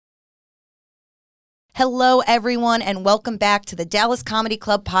Hello, everyone, and welcome back to the Dallas Comedy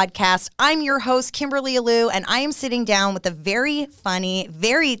Club podcast. I'm your host, Kimberly, and I am sitting down with a very funny,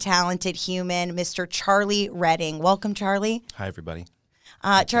 very talented human, Mr. Charlie Roetting. Welcome, Charlie. Hi, everybody.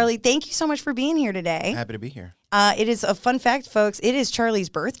 Charlie, thank you so much for being here today. Happy to be here. It is a fun fact, folks. It is Charlie's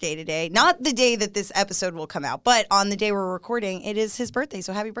birthday today. Not the day that this episode will come out, but on the day we're recording, it is his birthday.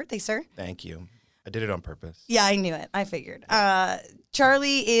 So happy birthday, sir. Thank you. I did it on purpose. Yeah, I knew it. I figured.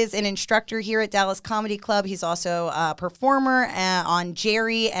 Charlie is an instructor here at Dallas Comedy Club. He's also a performer on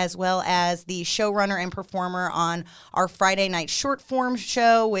Jerry, as well as the showrunner and performer on our Friday night short form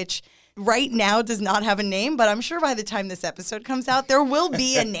show, which right now does not have a name, but I'm sure by the time this episode comes out, there will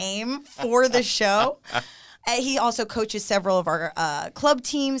be a name for the show. He also coaches several of our club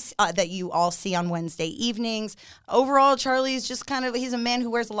teams that you all see on Wednesday evenings. Overall, Charlie's just he's a man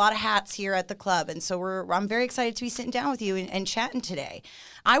who wears a lot of hats here at the club. And so I'm very excited to be sitting down with you and chatting today.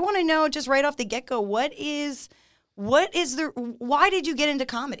 I want to know just right off the get-go, why did you get into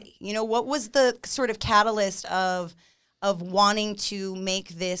comedy? You know, what was the sort of catalyst of wanting to make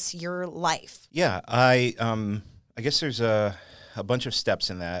this your life? Yeah, I guess there's a bunch of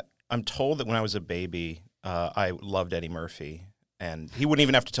steps in that. I'm told that when I was a baby, I loved Eddie Murphy, and he wouldn't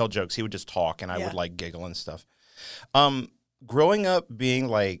even have to tell jokes. He would just talk, and I would like giggle and stuff. Growing up being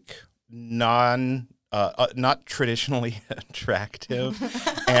like not traditionally attractive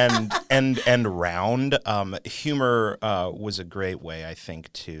and round, humor was a great way, I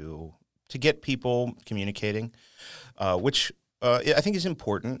think, to get people communicating, which I think is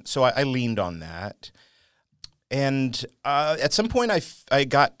important. So I leaned on that. And at some point, I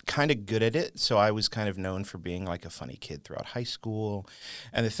got kind of good at it, so I was kind of known for being like a funny kid throughout high school.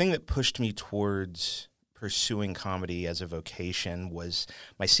 And the thing that pushed me towards pursuing comedy as a vocation was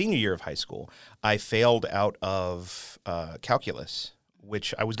my senior year of high school. I failed out of calculus,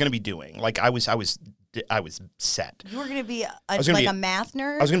 which I was going to be doing. Like I was set. You were going to be a math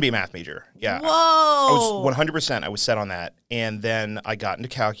nerd? I was going to be a math major, yeah. Whoa! I was 100%, I was set on that. And then I got into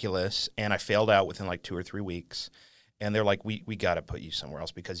calculus, and I failed out within like 2 or 3 weeks. And they're like, we got to put you somewhere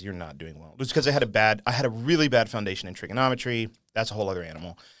else because you're not doing well. It was because I had a really bad foundation in trigonometry. That's a whole other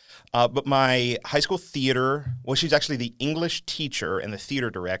animal. But my high school theater, well, she's actually the English teacher and the theater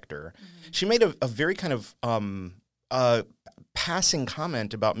director. Mm-hmm. She made a very kind of passing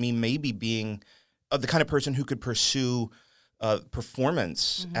comment about me maybe being the kind of person who could pursue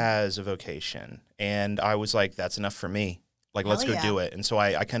performance as a vocation. And I was like, that's enough for me. Like, let's go do it. And so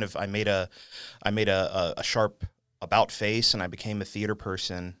I made a sharp about face, and I became a theater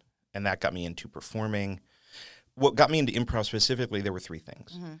person, and that got me into performing. What got me into improv specifically, there were 3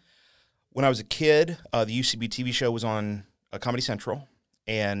 things. Mm-hmm. When I was a kid, the UCB TV show was on Comedy Central,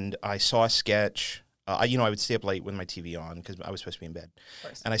 and I saw a sketch. I would stay up late with my TV on because I was supposed to be in bed.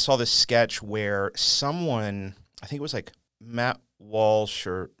 And I saw this sketch where someone, I think it was like Matt Walsh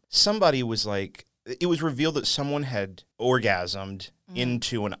or somebody was like, it was revealed that someone had orgasmed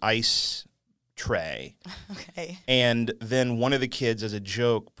into an ice tray. Okay. And then one of the kids, as a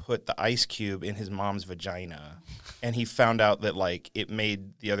joke, put the ice cube in his mom's vagina. And he found out that like it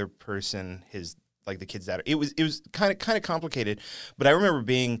made the other person the kids that it was kind of complicated, but I remember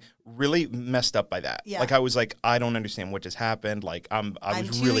being really messed up by that. Yeah. Like I was like, I don't understand what just happened. Like I'm really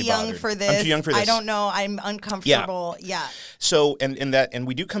bothered. I'm too young for this. I don't know. I'm uncomfortable. Yeah. So and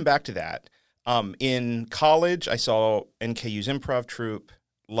we do come back to that. In college, I saw NKU's improv troupe,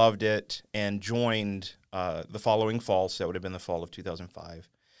 loved it, and joined the following fall. So that would have been the fall of 2005.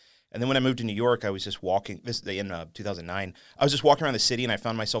 And then when I moved to New York, I was just walking, in 2009, I was just walking around the city, and I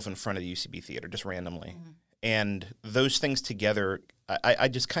found myself in front of the UCB Theater, just randomly. Mm-hmm. And those things together, I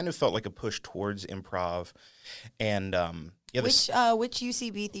just kind of felt like a push towards improv. And which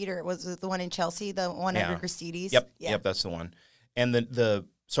UCB Theater? Was it the one in Chelsea, the one under Christie's? Yep, that's the one. And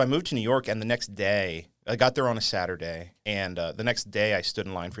so I moved to New York, and the next day, I got there on a Saturday, and the next day I stood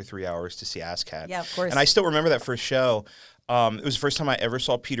in line for 3 hours to see ASCAT. Yeah, of course. And I still remember that first show. It was the first time I ever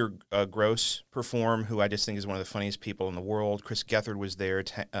saw Peter Gross perform, who I just think is one of the funniest people in the world. Chris Gethard was there,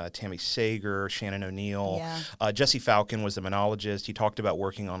 Tammy Sager, Shannon O'Neill. Yeah. Jesse Falcon was the monologist. He talked about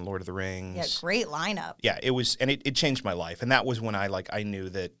working on Lord of the Rings. Yeah, great lineup. Yeah, it was, and it changed my life. And that was when I knew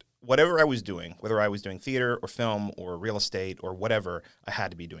that whatever I was doing, whether I was doing theater or film or real estate or whatever, I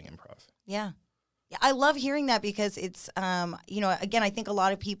had to be doing improv. Yeah. Yeah, I love hearing that because it's, again, I think a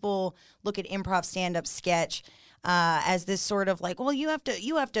lot of people look at improv, stand-up, sketch as this sort of like, well, you have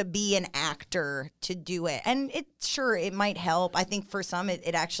to be an actor to do it. And it might help. I think for some,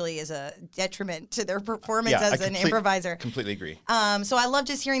 it actually is a detriment to their performance as an improviser. Completely agree. So I love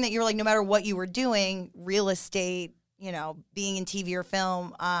just hearing that you were like, no matter what you were doing, real estate, you know, being in TV or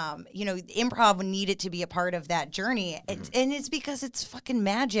film, you know, improv needed to be a part of that journey. And it's because it's fucking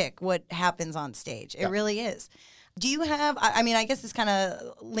magic what happens on stage. It really is. Do you have, I mean, I guess this kind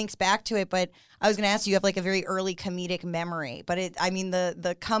of links back to it, but I was going to ask you have like a very early comedic memory, but I mean,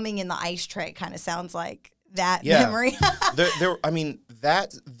 the coming in the ice tray kind of sounds like that memory. I mean,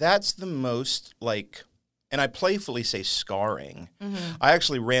 that's the most like, and I playfully say scarring. I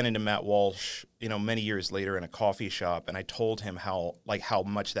actually ran into Matt Walsh, you know, many years later in a coffee shop, and I told him how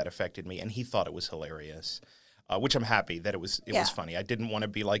much that affected me, and he thought it was hilarious. Which I'm happy that it was funny. I didn't want to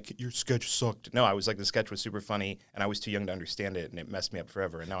be like, your sketch sucked. No, I was like, the sketch was super funny, and I was too young to understand it, and it messed me up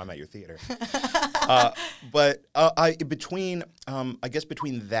forever, and now I'm at your theater. But between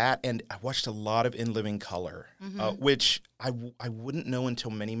that and I watched a lot of In Living Color, which I wouldn't know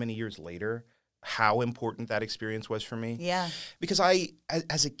until many, many years later how important that experience was for me. Yeah. Because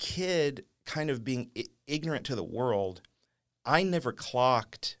as a kid, kind of being ignorant to the world, I never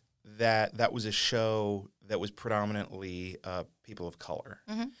clocked that was a show that was predominantly people of color.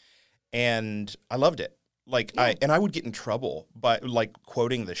 And I loved it. Like I would get in trouble by like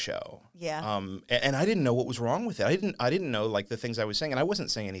quoting the show. Yeah. And I didn't know what was wrong with it. I didn't know like the things I was saying, and I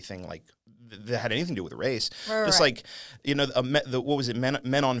wasn't saying anything like that had anything to do with race. Just like, you know, what was it,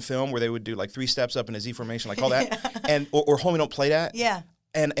 Men on Film, where they would do like 3 steps up in a Z formation, like all that, and or Homie Don't Play That. Yeah.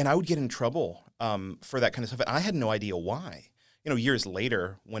 And I would get in trouble for that kind of stuff, and I had no idea why. You know, years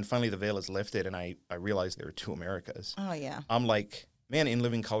later, when finally the veil is lifted and I realized there were 2 Americas. Oh yeah. I'm like, man, In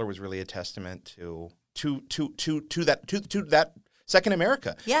Living Color was really a testament to that second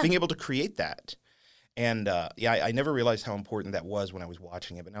America. Yeah. Being able to create that. And I never realized how important that was when I was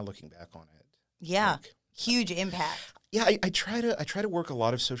watching it, but now looking back on it. Yeah. Like, huge impact. Yeah, I try to work a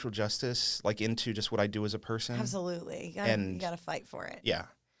lot of social justice like into just what I do as a person. Absolutely. You gotta fight for it. Yeah.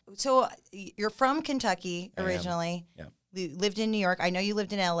 So you're from Kentucky originally. Yeah. You lived in New York. I know you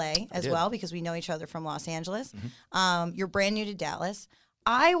lived in LA as well because we know each other from Los Angeles. You're brand new to Dallas.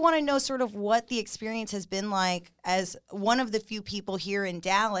 I want to know sort of what the experience has been like as one of the few people here in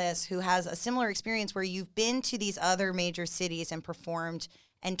Dallas who has a similar experience where you've been to these other major cities and performed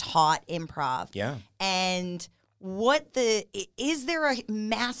and taught improv. Yeah. And is there a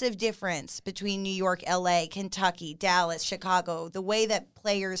massive difference between New York, LA, Kentucky, Dallas, Chicago, the way that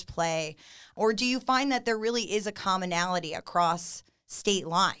players play? Or do you find that there really is a commonality across state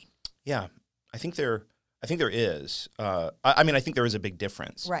line? Yeah, I think there is. I mean, I think there is a big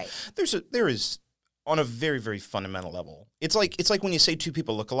difference. Right. There is on a very, very fundamental level. It's like when you say 2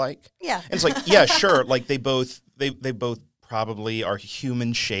 people look alike. Yeah. And it's like, yeah, sure. Like they both probably are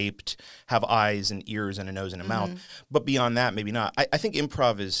human shaped, have eyes and ears and a nose and a mouth. But beyond that, maybe not. I think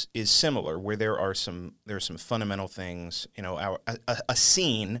improv is similar, where there are some fundamental things. You know, a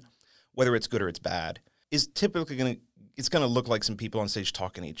scene, whether it's good or it's bad, is typically gonna look like some people on stage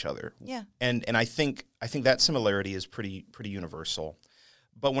talking to each other. Yeah. And I think that similarity is pretty universal.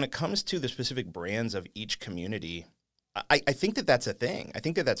 But when it comes to the specific brands of each community, I think that's a thing. I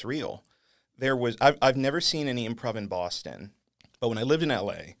think that's real. I've never seen any improv in Boston, but when I lived in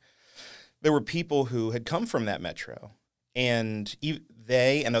LA, there were people who had come from that metro, and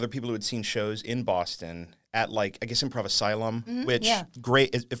they and other people who had seen shows in Boston at, like, I guess Improv Asylum, which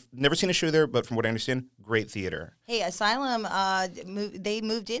great. If never seen a show there, but from what I understand, great theater. Hey, Asylum, they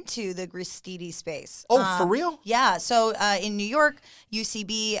moved into the Gristiti space. Oh, for real? Yeah. So in New York,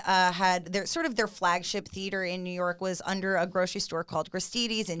 UCB had their flagship theater in New York was under a grocery store called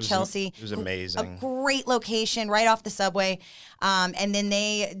Gristiti's in Chelsea. It was amazing. A great location right off the subway. And then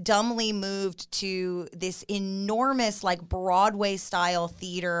they dumbly moved to this enormous, like, Broadway-style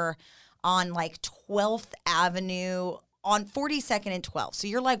theater on like 12th Avenue on 42nd and 12th. So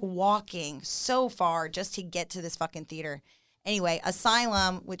you're like walking so far just to get to this fucking theater. Anyway,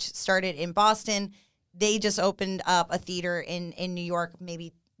 Asylum, which started in Boston, they just opened up a theater in New York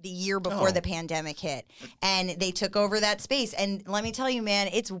maybe the year before the pandemic hit. And they took over that space. And let me tell you, man,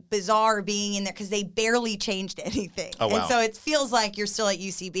 it's bizarre being in there because they barely changed anything. Oh, wow. And so it feels like you're still at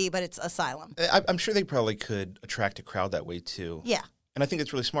UCB, but it's Asylum. I'm sure they probably could attract a crowd that way too. Yeah. And I think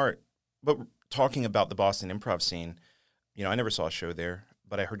it's really smart. But talking about the Boston improv scene, you know, I never saw a show there,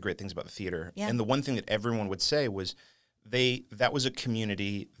 but I heard great things about the theater. Yeah. And the one thing that everyone would say was that was a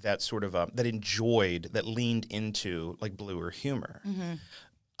community that sort of that enjoyed, that leaned into like bluer humor.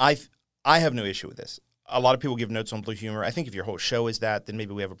 I have no issue with this. A lot of people give notes on blue humor. I think if your whole show is that, then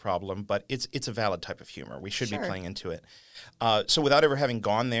maybe we have a problem. But it's a valid type of humor. We should be playing into it. So without ever having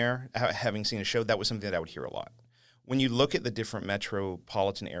gone there, having seen a show, that was something that I would hear a lot. When you look at the different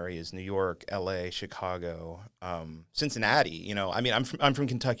metropolitan areas, New York, LA, Chicago, Cincinnati, you know, I mean, I'm from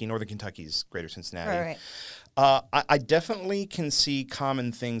Kentucky. Northern Kentucky's Greater Cincinnati. I definitely can see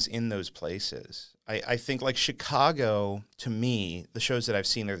common things in those places. I think like Chicago, to me, the shows that I've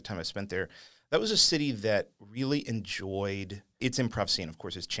seen there, the time I spent there, that was a city that really enjoyed its improv scene. Of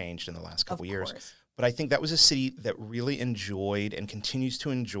course, has changed in the last couple years. But I think that was a city that really enjoyed and continues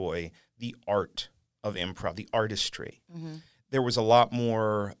to enjoy the art of improv, the artistry. Mm-hmm. There was a lot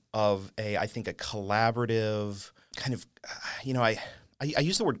more of I think a collaborative kind of, I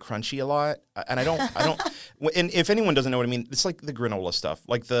use the word crunchy a lot, and I don't, and if anyone doesn't know what I mean, it's like the granola stuff,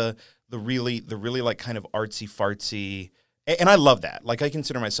 like the really like kind of artsy fartsy, and I love that. Like I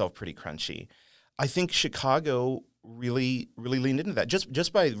consider myself pretty crunchy. I think Chicago really leaned into that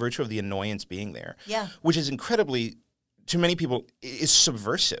just by virtue of the annoyance being there. Yeah. Which is incredibly, to many people, is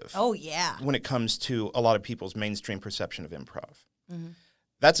subversive. Oh, yeah. When it comes to a lot of people's mainstream perception of improv. Mm-hmm.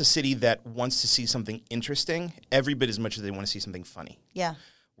 That's a city that wants to see something interesting every bit as much as they want to see something funny. Yeah.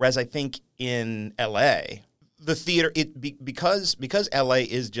 Whereas I think in LA, the theater, because LA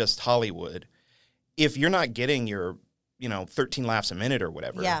is just Hollywood, if you're not getting your, 13 laughs a minute or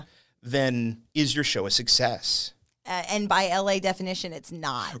whatever, then is your show a success? And by LA definition, it's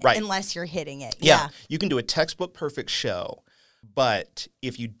not, right, unless you're hitting it. Yeah. You can do a textbook perfect show, but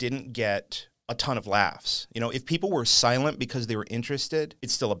if you didn't get a ton of laughs, if people were silent because they were interested,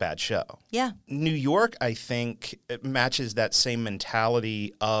 it's still a bad show. Yeah. New York, I think, it matches that same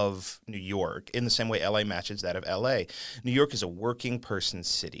mentality of New York in the same way LA matches that of LA. New York is a working person's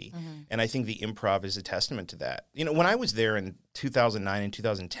city, and I think the improv is a testament to that. When I was there in 2009 and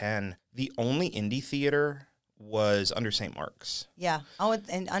 2010, the only indie theater was Under St. Mark's. Yeah. Oh,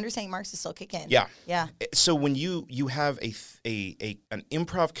 and Under St. Mark's is still kicking. Yeah. Yeah. So when you have an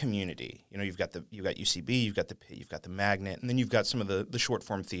improv community, you've got UCB, you've got the Pit, you've got the Magnet, and then you've got some of the short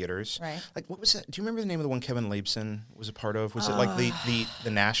form theaters. Right. Like what was that? Do you remember the name of the one Kevin Leibson was a part of? Was it like the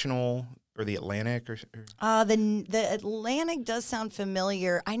National or the Atlantic or the Atlantic does sound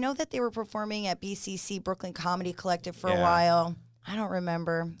familiar. I know that they were performing at BCC Brooklyn Comedy Collective for a while. I don't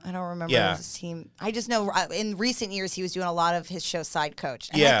remember his team. I just know in recent years he was doing a lot of his show side coach.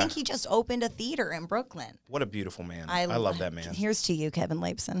 And I think he just opened a theater in Brooklyn. What a beautiful man. I love that man. Here's to you, Kevin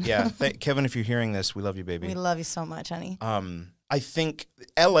Leibson. Yeah. Kevin, if you're hearing this, we love you, baby. We love you so much, honey. I think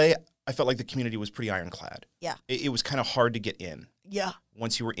LA, I felt like the community was pretty ironclad. Yeah. It was kind of hard to get in. Yeah.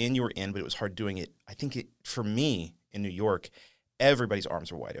 Once you were in, but it was hard doing it. I think for me in New York, everybody's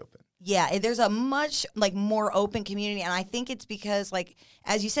arms were wide open. Yeah, there's a much more open community, and I think it's because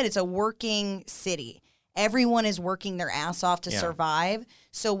as you said, it's a working city. Everyone is working their ass off to survive.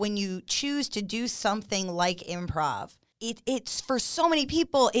 So when you choose to do something like improv, it's for so many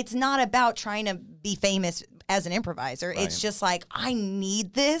people, it's not about trying to be famous as an improviser. Right. It's just I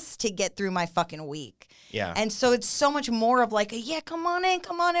need this to get through my fucking week. Yeah. And so it's so much more of come on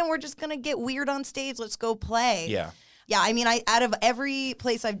in, we're just going to get weird on stage, let's go play. Yeah. Yeah, I mean, out of every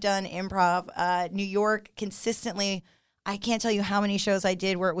place I've done improv, New York consistently, I can't tell you how many shows I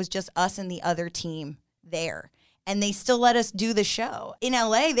did where it was just us and the other team there. And they still let us do the show. In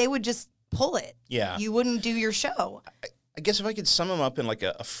LA, they would just pull it. Yeah. You wouldn't do your show. I guess if I could sum them up in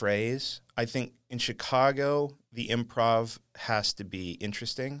a phrase, I think in Chicago, the improv has to be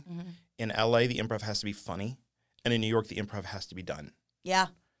interesting. Mm-hmm. In LA, the improv has to be funny. And in New York, the improv has to be done. Yeah,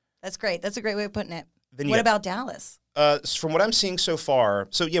 that's great. That's a great way of putting it. Then what about Dallas? From what I'm seeing so far,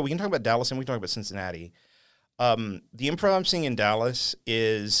 we can talk about Dallas and we can talk about Cincinnati. The improv I'm seeing in Dallas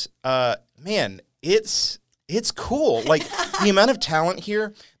is, it's cool. The amount of talent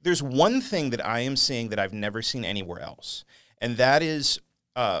here, there's one thing that I am seeing that I've never seen anywhere else. And that is,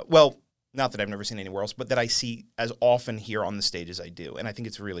 not that I've never seen anywhere else, but that I see as often here on the stage as I do. And I think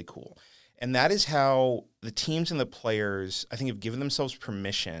it's really cool. And that is how the teams and the players, I think, have given themselves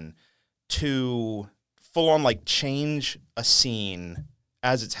permission to full-on change a scene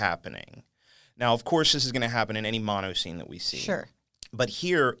as it's happening. Now, of course, this is going to happen in any mono scene that we see. Sure. But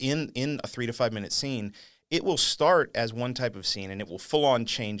here, in a 3 to 5 minute scene, it will start as one type of scene, and it will full-on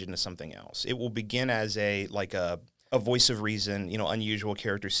change into something else. It will begin as a voice of reason, unusual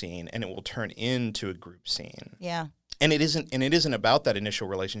character scene, and it will turn into a group scene. Yeah. And it isn't about that initial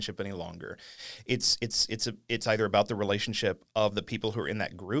relationship any longer. It's either about the relationship of the people who are in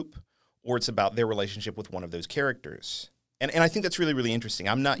that group, or it's about their relationship with one of those characters. And I think that's really, really interesting.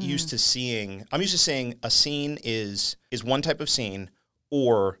 I'm not used to saying a scene is one type of scene,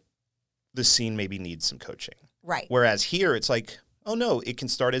 or the scene maybe needs some coaching. Right. Whereas here it's oh no, it can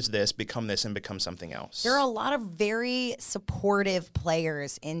start as this, become this, and become something else. There are a lot of very supportive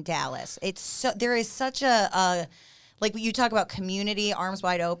players in Dallas. There is such a like you talk about community, arms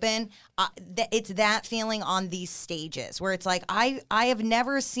wide open. It's that feeling on these stages where it's like I have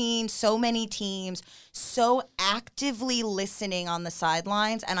never seen so many teams so actively listening on the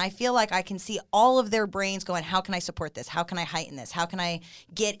sidelines, and I feel like I can see all of their brains going, how can I support this? How can I heighten this? How can I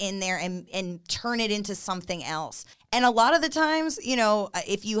get in there and turn it into something else? And a lot of the times, you know,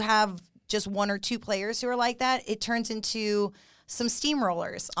 if you have just one or two players who are like that, it turns into some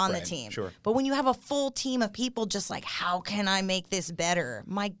steamrollers on the team. Sure. But when you have a full team of people just like, how can I make this better?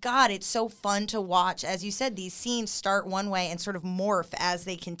 My God, it's so fun to watch. As you said, these scenes start one way and sort of morph as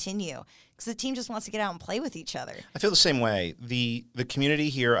they continue because the team just wants to get out and play with each other. I feel the same way. The community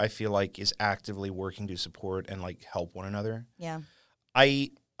here, I feel like, is actively working to support and like help one another. Yeah. I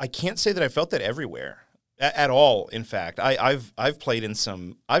can't say that I felt that everywhere at all. In fact, I've played in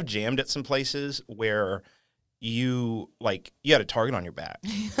some, I've jammed at some places where you had a target on your back.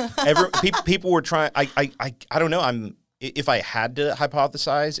 People were trying. I don't know. If I had to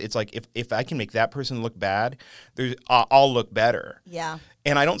hypothesize, it's like if I can make that person look bad, I'll look better. Yeah.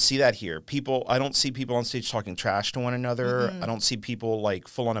 And I don't see that here. I don't see people on stage talking trash to one another. Mm-hmm. I don't see people like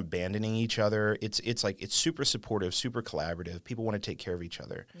full on abandoning each other. It's like it's super supportive, super collaborative. People want to take care of each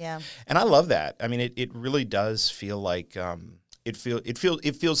other. Yeah. And I love that. I mean, it really does feel like. It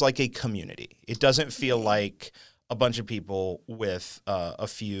feels like a community. It doesn't feel like a bunch of people with a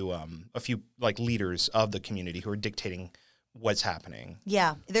few like leaders of the community who are dictating what's happening.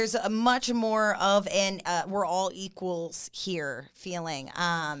 Yeah, there's a much more of an we're all equals here feeling.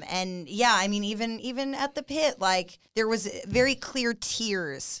 And yeah, I mean even at the pit, like there was very clear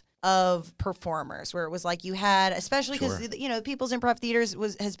tiers of performers where it was like you had, especially because you know People's Improv Theaters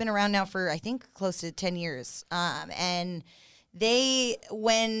has been around now for I think close to 10 years, and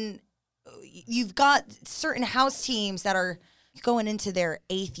when you've got certain house teams that are going into their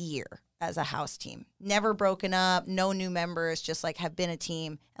 8th year as a house team, never broken up, no new members, just like have been a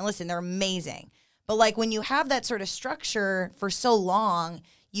team. And listen, they're amazing. But like when you have that sort of structure for so long,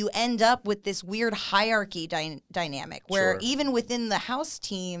 you end up with this weird hierarchy dynamic where even within the house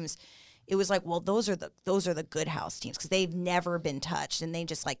teams, it was like, well, those are the good house teams because they've never been touched and they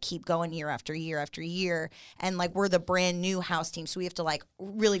just like keep going year after year after year. And like we're the brand new house team, so we have to like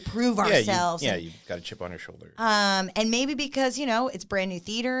really prove ourselves. You've got a chip on your shoulder. And maybe because you know it's brand new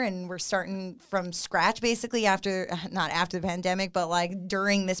theater and we're starting from scratch basically not after the pandemic, but like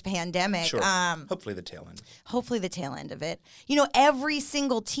during this pandemic. Sure. Hopefully the tail end. Hopefully the tail end of it. You know, every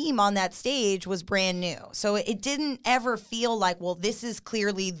single team on that stage was brand new, so it didn't ever feel like, well, this is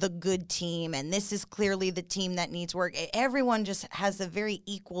clearly the good team and this is clearly the team that needs work. Everyone just has a very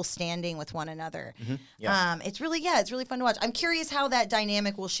equal standing with one another. Mm-hmm. Yeah. It's really fun to watch. I'm curious how that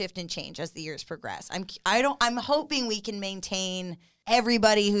dynamic will shift and change as the years progress. I'm hoping we can maintain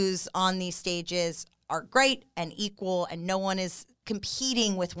everybody who's on these stages are great and equal and no one is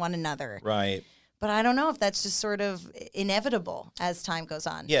competing with one another. Right. But I don't know if that's just sort of inevitable as time goes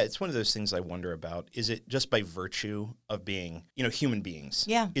on. Yeah, it's one of those things I wonder about. Is it just by virtue of being, human beings?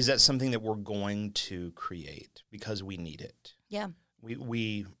 Yeah. Is that something that we're going to create because we need it? Yeah.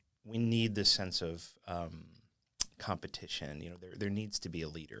 We need this sense of competition. There needs to be a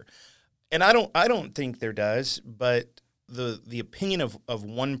leader. And I don't think there does, but the opinion of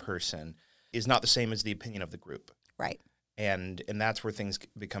one person is not the same as the opinion of the group. Right. And that's where things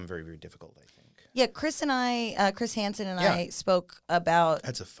become very, very difficult, I think. Yeah, Chris Hansen and I spoke about...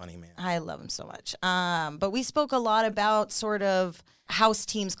 That's a funny man. I love him so much. But we spoke a lot about sort of house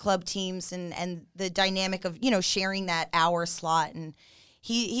teams, club teams, and the dynamic of, sharing that hour slot. And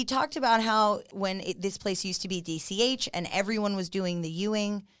he talked about how when this place used to be DCH and everyone was doing the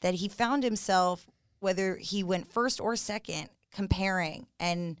Ewing, that he found himself, whether he went first or second, comparing.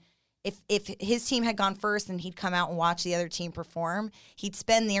 And if his team had gone first and he'd come out and watch the other team perform, he'd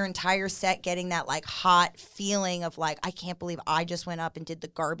spend their entire set getting that like hot feeling of like, I can't believe I just went up and did the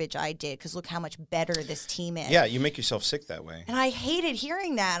garbage I did because look how much better this team is. Yeah, you make yourself sick that way. And I hated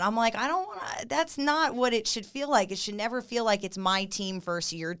hearing that. I'm like, that's not what it should feel like. It should never feel like it's my team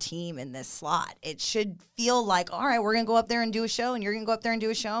versus your team in this slot. It should feel like, all right, we're going to go up there and do a show and you're going to go up there and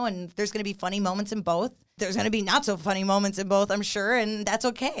do a show and there's going to be funny moments in both. There's going to be not so funny moments in both, I'm sure, and that's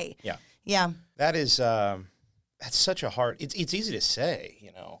okay. Yeah. Yeah. That is, that's such a hard, it's easy to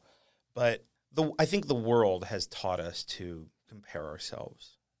say, but I think the world has taught us to compare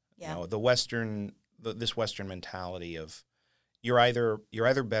ourselves. Yeah. This Western mentality of you're either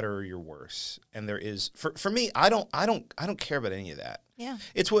better or you're worse. And there is, for me, I don't care about any of that. Yeah.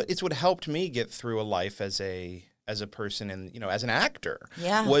 It's what helped me get through a life as a person and, as an actor,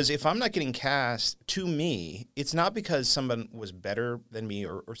 was if I'm not getting cast, to me, it's not because someone was better than me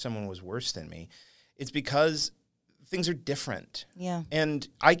or someone was worse than me. It's because things are different. Yeah. And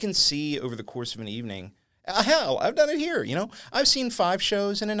I can see over the course of an evening, hell, I've done it here, you know. I've seen 5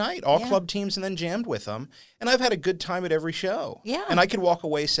 shows in a night, all club teams, and then jammed with them. And I've had a good time at every show. Yeah. And I could walk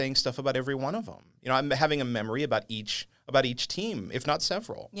away saying stuff about every one of them. You know, I'm having a memory about each team, if not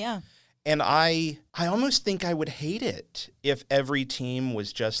several. Yeah. And I almost think I would hate it if every team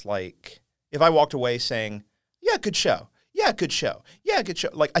was just like, if I walked away saying, yeah, good show. Yeah, good show. Yeah, good show.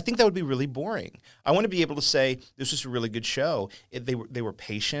 Like, I think that would be really boring. I want to be able to say, this was a really good show. They were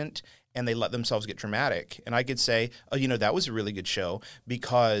patient, and they let themselves get dramatic. And I could say, oh, you know, that was a really good show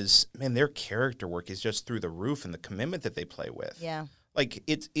because, man, their character work is just through the roof and the commitment that they play with. Yeah. Like,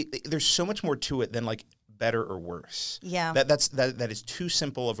 there's so much more to it than, like, better or worse. Yeah. That is too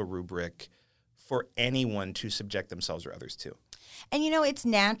simple of a rubric for anyone to subject themselves or others to. And, you know, it's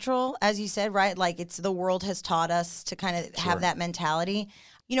natural, as you said, right? Like, it's the world has taught us to kind of have that mentality.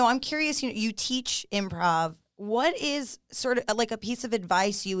 You know, I'm curious, you teach improv. What is sort of like a piece of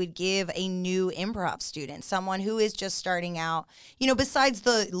advice you would give a new improv student, someone who is just starting out, you know, besides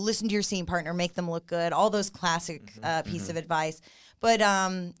the listen to your scene partner, make them look good, all those classic piece of advice. But,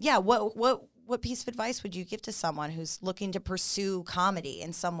 yeah, what piece of advice would you give to someone who's looking to pursue comedy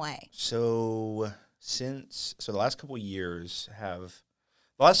in some way? So the last couple of years I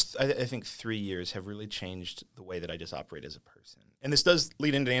think 3 years have really changed the way that I just operate as a person. And this does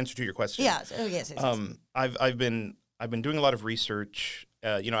lead into the answer to your question. Yeah. Oh, yes. I've been doing a lot of research.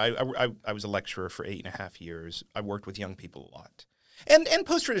 You know, I was a lecturer for 8.5 years. I worked with young people a lot, and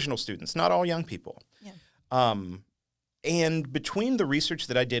post-traditional students, not all young people. Yeah. And between the research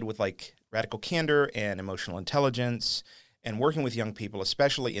that I did with like radical candor and emotional intelligence, and working with young people,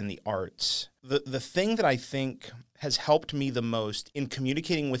 especially in the arts, the thing that I think has helped me the most in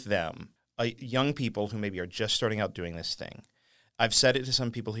communicating with them, young people who maybe are just starting out doing this thing. I've said it to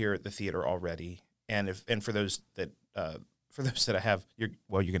some people here at the theater already, and for those that I have, you're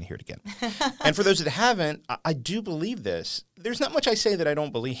going to hear it again. And for those that haven't, I do believe this. There's not much I say that I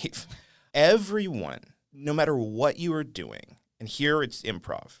don't believe. Everyone, no matter what you are doing, and here it's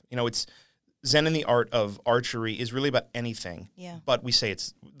improv. You know, it's Zen in the Art of Archery is really about anything. Yeah. But we say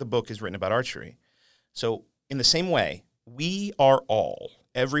the book is written about archery. So in the same way, we are all,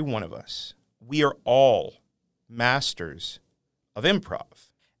 every one of us, we are all masters of improv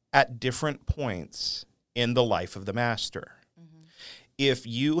at different points in the life of the master. Mm-hmm. If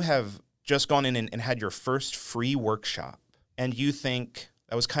you have just gone in and had your first free workshop and you think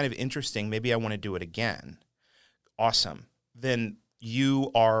that was kind of interesting, maybe I want to do it again, awesome. Then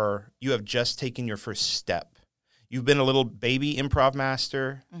you have just taken your first step. You've been a little baby improv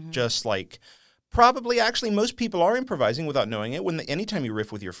master, just like probably actually most people are improvising without knowing it anytime you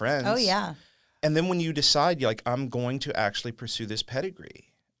riff with your friends. Oh, yeah. And then when you decide, you're like, I'm going to actually pursue this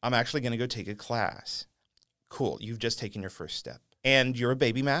pedigree. I'm actually going to go take a class. Cool. You've just taken your first step. And you're a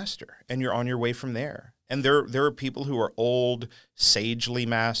baby master, and you're on your way from there. And there are people who are old, sagely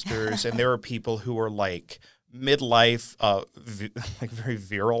masters, and there are people who are like midlife, like very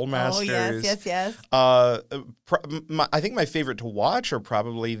virile masters. Oh, yes. I think my favorite to watch are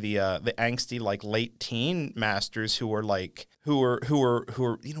probably the angsty like late teen masters who are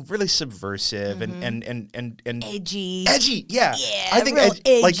you know really subversive and edgy. Yeah, I think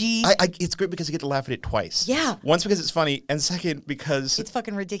edgy. Like it's great because I get to laugh at it twice. Yeah, once because it's funny, and second because it's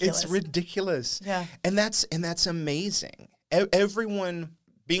fucking ridiculous. It's ridiculous. Yeah, and that's amazing. Everyone.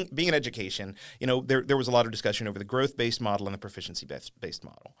 Being in education, you know, there was a lot of discussion over the growth-based model and the proficiency-based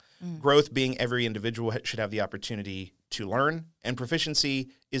model. Growth being every individual should have the opportunity to learn, and proficiency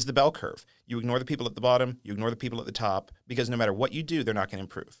is the bell curve. You ignore the people at the bottom, you ignore the people at the top, because no matter what you do, they're not going to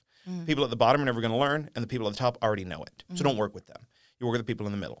improve. People at the bottom are never going to learn, and the people at the top already know it. So don't work with them. You work with the people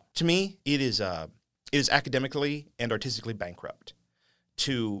in the middle. To me, it is academically and artistically bankrupt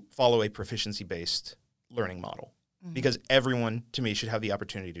to follow a proficiency-based learning model. Because everyone, to me, should have the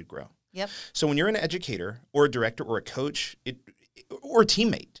opportunity to grow. Yep. So when you're an educator or a director or a coach or a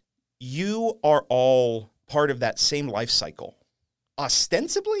teammate, you are all part of that same life cycle.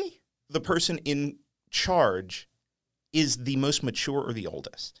 Ostensibly, the person in charge is the most mature or the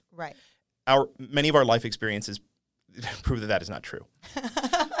oldest. Right. Many of our life experiences prove that is not true.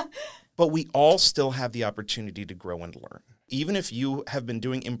 But we all still have the opportunity to grow and learn. Even if you have been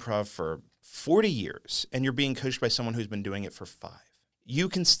doing improv for 40 years and you're being coached by someone who's been doing it for 5, you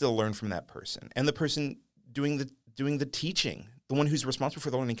can still learn from that person. And the person doing the teaching, the one who's responsible for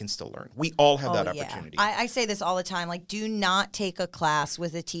the learning, can still learn. We all have that opportunity. I say this all the time. Like, do not take a class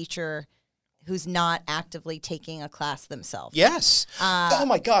with a teacher who's not actively taking a class themselves. Yes. Oh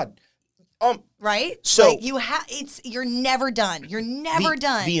my God. Right? So like you're never done. You're never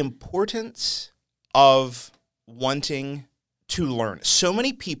done. The importance of wanting to learn. So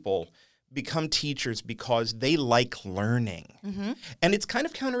many people become teachers because they like learning. Mm-hmm. And it's kind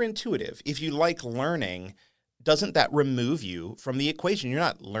of counterintuitive. If you like learning, doesn't that remove you from the equation? You're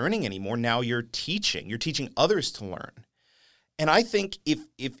not learning anymore. Now you're teaching. You're teaching others to learn. And I think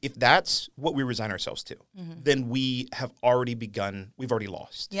if that's what we resign ourselves to, then we have already begun, we've already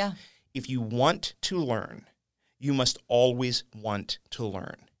lost. Yeah. If you want to learn, you must always want to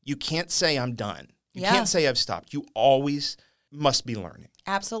learn. You can't say I'm done. You can't say I've stopped. You always must be learning.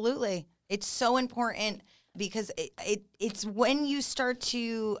 Absolutely. It's so important because it's when you start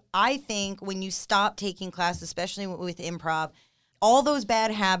to, I think, when you stop taking classes, especially with improv, all those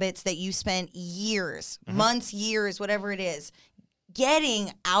bad habits that you spent years, months, years, whatever it is,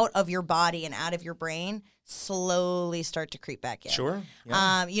 getting out of your body and out of your brain slowly start to creep back in. Sure.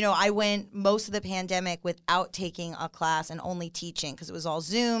 Yeah. I went most of the pandemic without taking a class and only teaching because it was all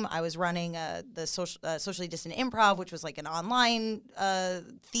Zoom. I was running the socially distant improv, which was like an online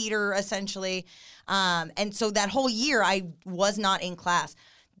theater essentially. And so that whole year I was not in class.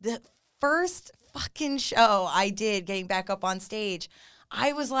 The first fucking show I did getting back up on stage,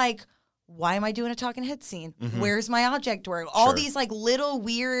 I was like, why am I doing a talking head scene? Where's my object work? All these like little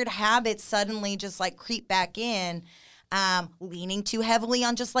weird habits suddenly just like creep back in. Leaning too heavily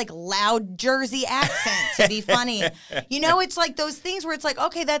on just like loud Jersey accent to be funny. It's like those things where it's like,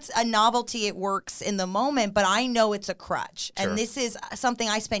 okay, that's a novelty. It works in the moment, but I know it's a crutch. Sure. And this is something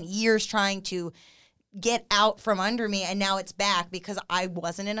I spent years trying to get out from under me. And now it's back because I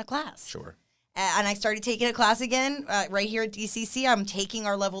wasn't in a class. Sure. And I started taking a class again right here at DCC. I'm taking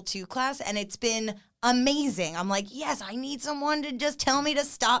our level 2 class, and it's been amazing. I'm like, yes, I need someone to just tell me to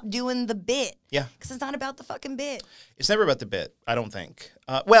stop doing the bit. Yeah. Because it's not about the fucking bit. It's never about the bit, I don't think.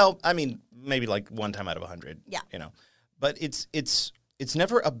 Well, I mean, maybe like one time out of 100. Yeah. But it's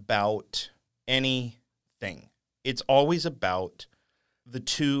never about anything. It's always about the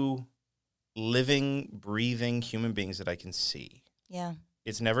two living, breathing human beings that I can see. Yeah.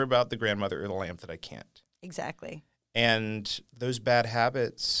 It's never about the grandmother or the lamp that I can't. Exactly. And those bad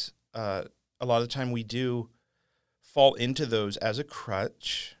habits, a lot of the time we do fall into those as a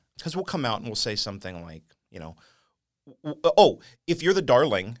crutch because we'll come out and we'll say something like, if you're the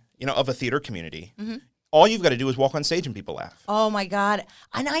darling, of a theater community, all you've got to do is walk on stage and people laugh. Oh, my God.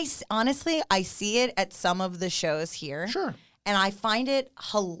 And honestly, I see it at some of the shows here. Sure. And I find it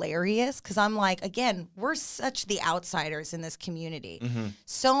hilarious because I'm like, again, we're such the outsiders in this community.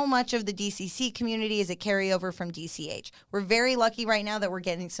 So much of the DCC community is a carryover from DCH. We're very lucky right now that we're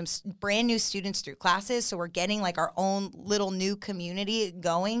getting some brand new students through classes. So we're getting like our own little new community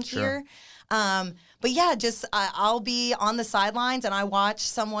going here. But yeah, just I'll be on the sidelines and I watch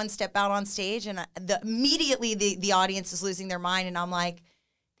someone step out on stage and immediately the audience is losing their mind. And I'm like,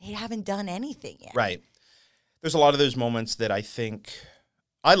 they haven't done anything yet. Right. There's a lot of those moments that I think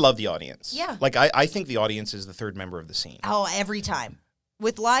I love the audience. Yeah. Like I think the audience is the third member of the scene. Oh, every time.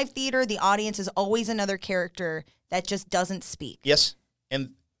 With live theater, the audience is always another character that just doesn't speak. Yes.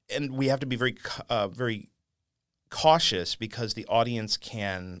 And we have to be very very cautious because the audience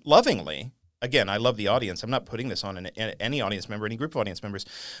can lovingly, again, I love the audience. I'm not putting this on any audience member, any group of audience members.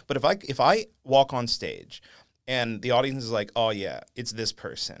 But if I walk on stage and the audience is like, oh yeah, it's this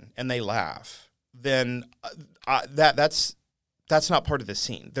person, and they laugh, then that's not part of the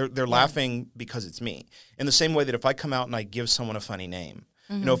scene. They're laughing because it's me. In the same way that if I come out and I give someone a funny name,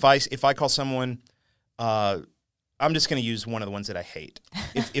 if I call someone, I'm just going to use one of the ones that I hate.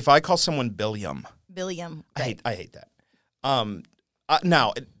 If I call someone Billiam, I hate that.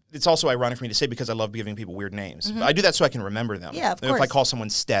 Now it's also ironic for me to say because I love giving people weird names. I do that so I can remember them. Yeah, of course. If I call someone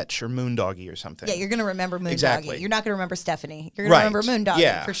Stetch or Moondoggy or something. Yeah, you're going to remember Moondoggy. Exactly. You're not going to remember Stephanie. You're going to remember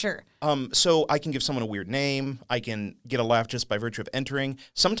Moondoggy for sure. So I can give someone a weird name. I can get a laugh just by virtue of entering.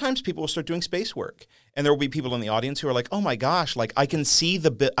 Sometimes people will start doing space work, and there will be people in the audience who are like, "Oh my gosh! Like I can see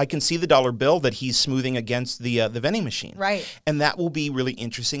the dollar bill that he's smoothing against the vending machine." Right. And that will be really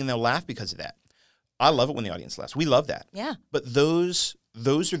interesting, and they'll laugh because of that. I love it when the audience laughs. We love that. Yeah. But those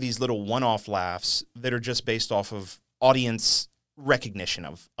are these little one-off laughs that are just based off of audience recognition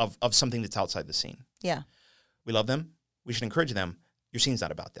of something that's outside the scene. Yeah. We love them. We should encourage them. Your scene's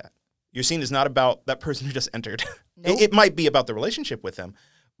not about that. Your scene is not about that person who just entered. Nope. It might be about the relationship with them,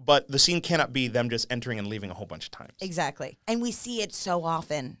 but the scene cannot be them just entering and leaving a whole bunch of times. Exactly. And we see it so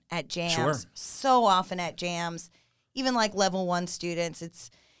often at jams. Sure. So often at jams. Even like level 1 students. It's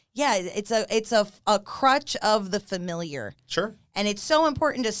a crutch of the familiar. Sure. And it's so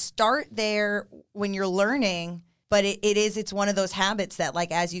important to start there when you're learning, but it's one of those habits that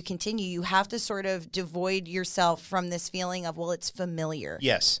like as you continue, you have to sort of devoid yourself from this feeling of, well, it's familiar.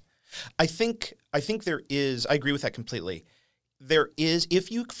 Yes. I think there is. I agree with that completely. There is,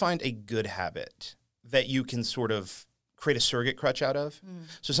 if you find a good habit that you can sort of create a surrogate crutch out of.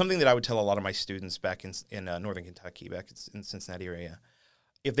 So something that I would tell a lot of my students back in Northern Kentucky, back in Cincinnati area,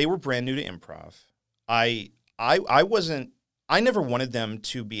 if they were brand new to improv, I never wanted them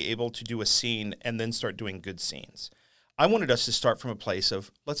to be able to do a scene and then start doing good scenes. I wanted us to start from a place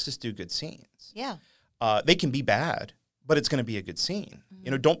of, let's just do good scenes. Yeah. They can be bad, but it's going to be a good scene.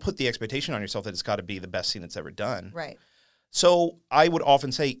 Don't put the expectation on yourself that it's got to be the best scene that's ever done. Right. So I would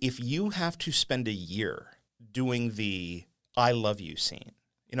often say, if you have to spend a year doing the I love you scene,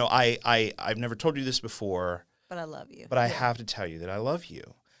 I've never told you this before. But I love you. But I have to tell you that I love you.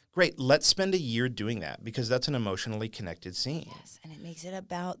 Great. Let's spend a year doing that because that's an emotionally connected scene. Yes, and it makes it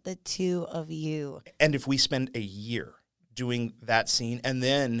about the two of you. And if we spend a year doing that scene and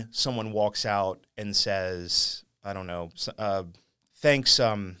then someone walks out and says, I don't know, thanks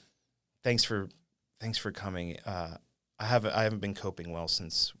for coming. I haven't been coping well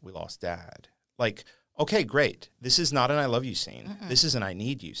since we lost Dad. Like, okay, great. This is not an I love you scene. This is an I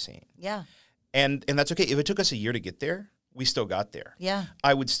need you scene. Yeah. And that's okay. If it took us a year to get there, we still got there. Yeah.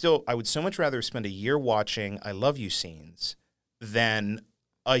 I would so much rather spend a year watching I love you scenes than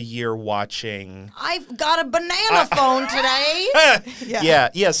a year watching I've got a banana phone today.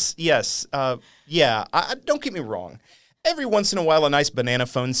 Yes. Don't get me wrong. Every once in a while, a nice banana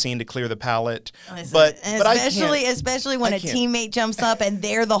phone scene to clear the palate. But especially when a teammate jumps up and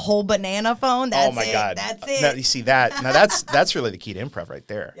they're the whole banana phone. That's oh my God. That's it. Now, you see that? Now that's really the key to improv right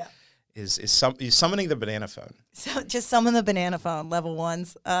there. Yeah. Is summoning the banana phone. So just summon the banana phone, level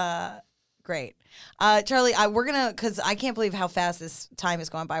ones. Great. Charlie, we're going to, because I can't believe how fast this time has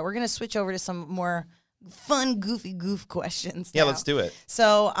gone by, we're going to switch over to some more fun, goofy questions Yeah, now. let's do it.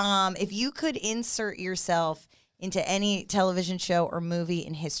 So if you could insert yourself into any television show or movie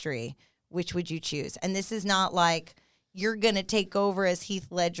in history, which would you choose? And this is not like you're going to take over as Heath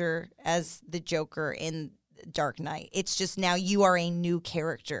Ledger as the Joker in Dark Knight. It's just now you are a new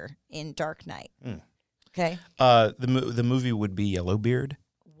character in Dark Knight. Okay? The movie would be Yellowbeard.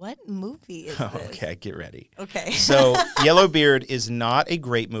 What movie is this? Okay, get ready. Okay. So Yellowbeard is not a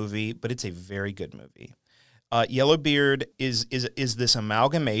great movie, but it's a very good movie. Yellowbeard is this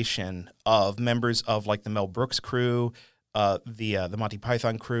amalgamation of members of like the Mel Brooks crew, the Monty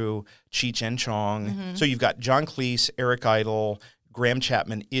Python crew, Cheech and Chong. So you've got John Cleese, Eric Idle, Graham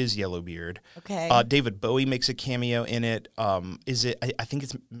Chapman is Yellowbeard. Okay. David Bowie makes a cameo in it. Is it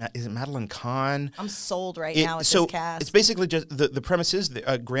Madeline Kahn? I'm sold now with this cast. It's basically just the premise is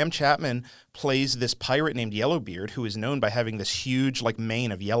that Graham Chapman plays this pirate named Yellowbeard who is known by having this huge like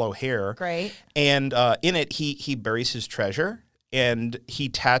mane of yellow hair. Great. And in it he buries his treasure and he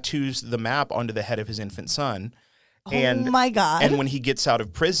tattoos the map onto the head of his infant son. Oh my God. And when he gets out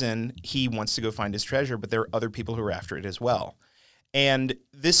of prison, he wants to go find his treasure, but there are other people who are after it as well. And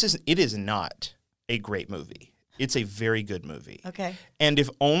it is not a great movie. It's a very good movie. Okay. And if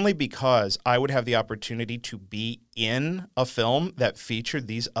only because I would have the opportunity to be in a film that featured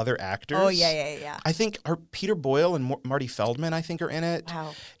these other actors. Oh, yeah. I think Peter Boyle and Marty Feldman, I think, are in it.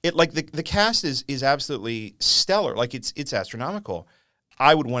 Wow. It like the cast is absolutely stellar. Like it's astronomical.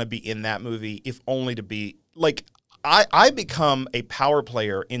 I would want to be in that movie if only to be like I become a power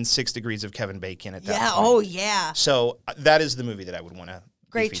player in 6 Degrees of Kevin Bacon at that point. Oh, yeah. So that is the movie that I would want to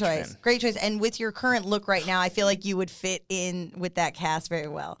Great choice. Great choice. And with your current look right now, I feel like you would fit in with that cast very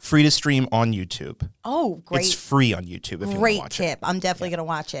well. Free to stream on YouTube. Oh, great. It's free on YouTube if you want to watch it. Great tip. I'm definitely going to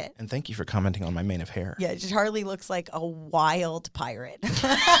watch it. And thank you for commenting on my mane of hair. Yeah, Charlie looks like a wild pirate.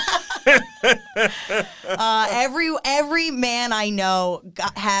 Every man I know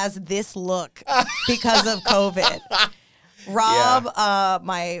has this look because of COVID. Rob,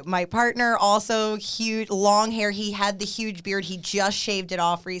 my partner, also huge, long hair. He had the huge beard. He just shaved it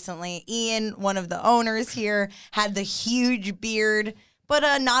off recently. Ian, one of the owners here, had the huge beard,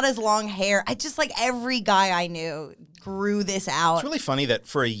 but not as long hair. I just like every guy I knew grew this out. It's really funny that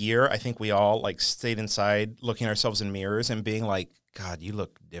for a year, I think we all like stayed inside looking at ourselves in mirrors and being like, God, you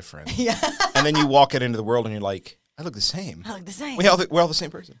look different. Yeah. And then you walk out into the world and you're like, I look the same. I look the same. We're all the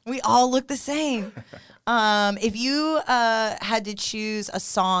same person. We all look the same. If you had to choose a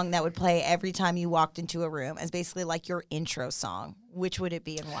song that would play every time you walked into a room as basically like your intro song, which would it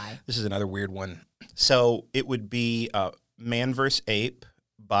be and why? This is another weird one. So it would be Man vs. Ape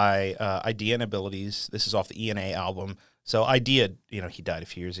by Idea and Abilities. This is off the E&A album. So Idea, he died a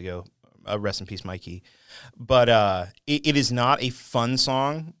few years ago. Rest in peace, Mikey. But it is not a fun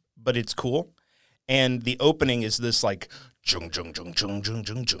song, but it's cool. And the opening is this like jung jung jung jung jung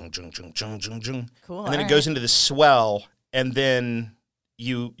jung jung jung jung jung jung jung. Cool. And then it goes into the swell, and then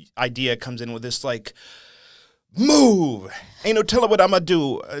idea comes in with this like, move, ain't no telling what I'm gonna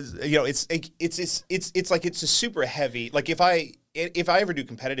do. It's like it's a super heavy. Like if I ever do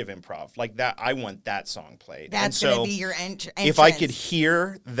competitive improv like that, I want that song played. That's gonna be your entrance. If I could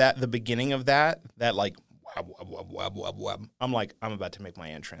hear the beginning of that like wab, wab, wab, wab, wab, I'm like, I'm about to make my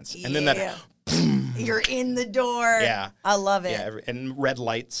entrance, and then that. You're in the door. Yeah. I love it. Yeah, and red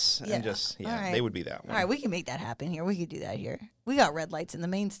lights and just, right. They would be that one. All right, we can make that happen here. We could do that here. We got red lights in the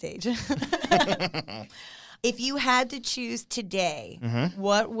main stage. If you had to choose today,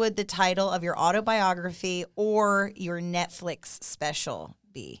 what would the title of your autobiography or your Netflix special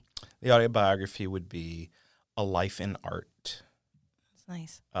be? The autobiography would be A Life in Art. That's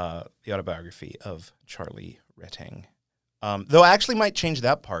nice. The autobiography of Charlie Roetting. Though I actually might change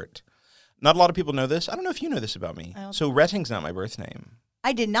that part. Not a lot of people know this. I don't know if you know this about me. So Roetting's not my birth name.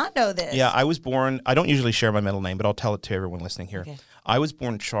 I did not know this. Yeah, I was born, I don't usually share my middle name, but I'll tell it to everyone listening here. Okay. I was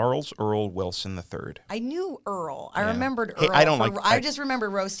born Charles Earl Wilson III. I knew Earl. I remembered Earl. Hey, I just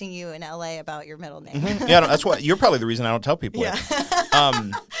remember roasting you in L.A. about your middle name. Yeah, that's what, you're probably the reason I don't tell people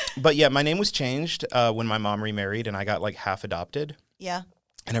it. But yeah, my name was changed when my mom remarried and I got like half adopted. Yeah.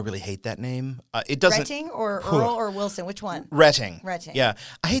 And I really hate that name. It doesn't. Roetting or Earl or Wilson? Which one? Roetting. Roetting. Yeah,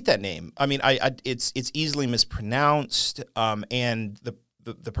 I hate that name. I mean, it's easily mispronounced, and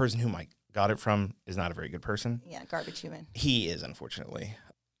the person whom I got it from is not a very good person. Yeah, garbage human. He is, unfortunately.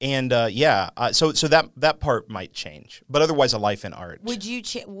 And so that part might change, but otherwise, A Life in Art. Would you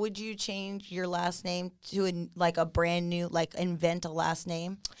change your last name to a brand new, like invent a last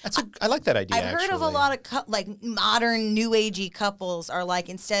name? I like that idea. I've heard of a lot of modern new agey couples are like,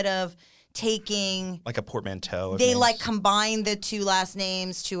 instead of taking like a portmanteau, they like combine the two last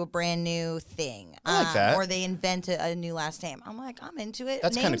names to a brand new thing. I like that. Or they invent a new last name. I'm like, I'm into it.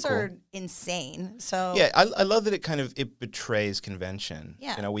 That's names cool. are insane. So yeah, I love that it betrays convention.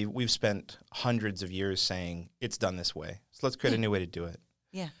 Yeah. You know, we've spent hundreds of years saying it's done this way, so let's create a new way to do it.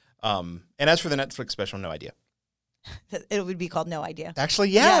 Yeah. And as for the Netflix special, no idea. It would be called No Idea. Actually,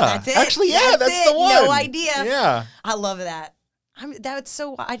 yeah. That's it. Actually, yeah, that's the one. No Idea. Yeah. I love that.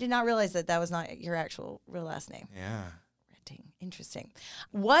 I did not realize that was not your actual real last name. Yeah. Interesting.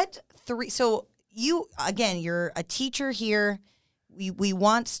 So you're a teacher here. We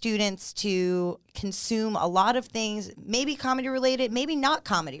want students to consume a lot of things, maybe comedy related, maybe not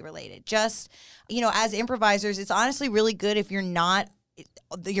comedy related. Just, as improvisers, it's honestly really good if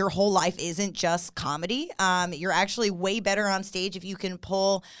your whole life isn't just comedy. You're actually way better on stage if you can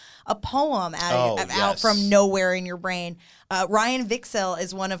pull a poem out from nowhere in your brain. Ryan Vixel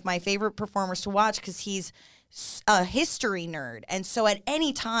is one of my favorite performers to watch because he's a history nerd. And so at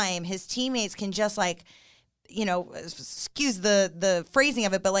any time, his teammates can just excuse the phrasing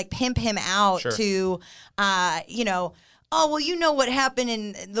of it, but pimp him out to, oh, well, you know what happened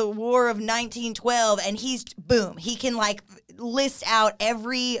in the War of 1912, and he can list out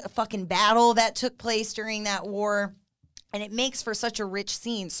every fucking battle that took place during that war, and it makes for such a rich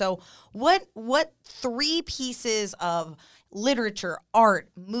scene. So what 3 pieces of literature, art,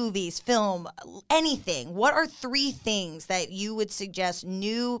 movies, film, anything, what are 3 things that you would suggest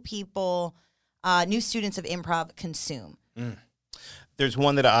new students of improv consume? There's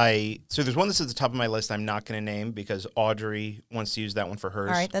one that's at the top of my list I'm not going to name because Audrey wants to use that one for hers.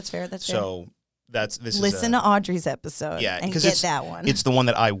 All right, that's fair. So listen to Audrey's episode and get that one. It's the one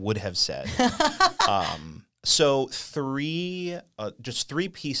that I would have said. So 3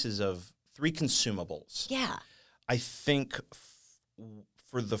 pieces of 3 consumables. Yeah. I think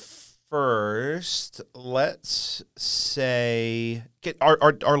for the first, let's say our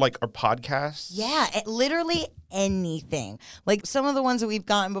podcasts. Yeah, literally anything. Like some of the ones that we've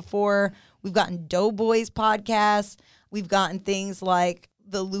gotten before, we've gotten Doughboys podcast. We've gotten things like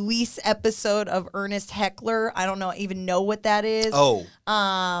the Luis episode of Ernest Heckler. I don't even know what that is. Oh,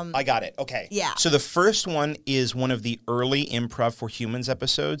 I got it. Okay. Yeah. So the first one is one of the early Improv for Humans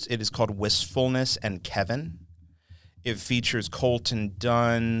episodes. It is called Wistfulness and Kevin. It features Colton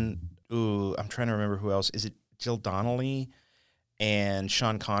Dunn. Ooh, I'm trying to remember who else. Is it Jill Donnelly and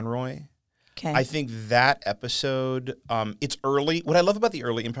Sean Conroy? Okay. I think that episode, it's early. What I love about the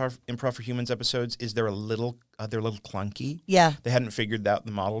early Improv for Humans episodes is they're a little clunky. Yeah. They hadn't figured out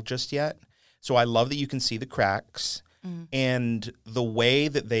the model just yet. So I love that you can see the cracks and the way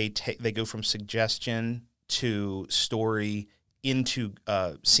that they go from suggestion to story into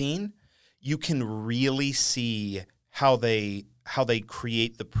scene. You can really see how they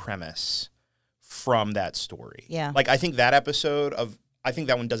create the premise from that story. Yeah. I think that episode of I think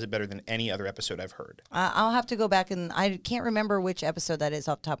that one does it better than any other episode I've heard. I'll have to go back, and I can't remember which episode that is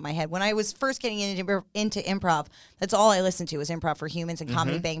off the top of my head. When I was first getting into improv, that's all I listened to was Improv for Humans and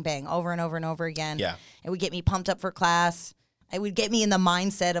Comedy Bang Bang over and over and over again. Yeah. It would get me pumped up for class. It would get me in the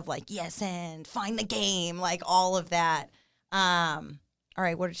mindset of like, yes, and find the game, like all of that. All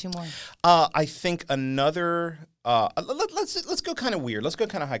right, what are two more? I think another. Let's go kind of weird. Let's go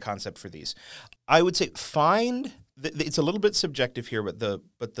kind of high concept for these. I would say find. It's a little bit subjective here, but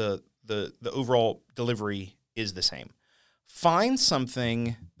the overall delivery is the same. Find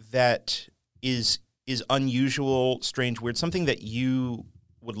something that is unusual, strange, weird. Something that you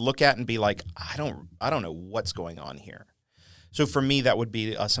would look at and be like, I don't know what's going on here. So for me, that would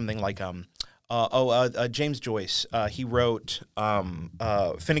be something like James Joyce. He wrote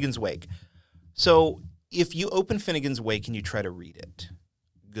Finnegan's Wake. So if you open Finnegan's Wake and you try to read it,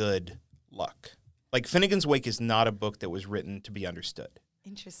 good luck. Like, Finnegan's Wake is not a book that was written to be understood.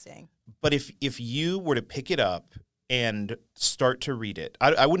 Interesting. But if you were to pick it up and start to read it,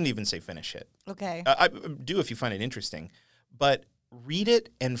 I wouldn't even say finish it. Okay. I do if you find it interesting. But read it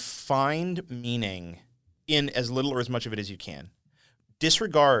and find meaning in as little or as much of it as you can.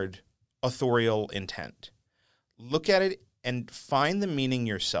 Disregard authorial intent. Look at it and find the meaning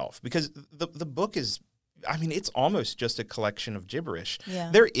yourself. Because the book is... I mean, it's almost just a collection of gibberish.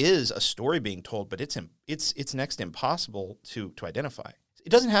 Yeah. There is a story being told, but it's next impossible to identify. It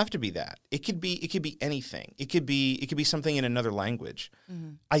doesn't have to be that. It could be anything. It could be something in another language.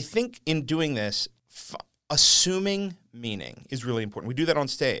 Mm-hmm. I think in doing this, assuming meaning is really important. We do that on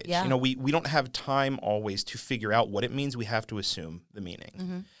stage. Yeah. You know, we don't have time always to figure out what it means. We have to assume the meaning.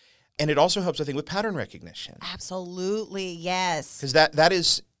 Mm-hmm. And it also helps, I think, with pattern recognition. Absolutely, yes. Because that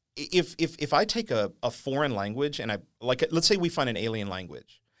is... If I take a foreign language and let's say we find an alien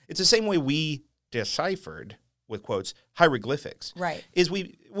language, it's the same way we deciphered, with quotes, hieroglyphics. Right. Is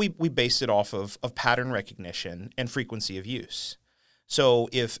we based it off of pattern recognition and frequency of use. So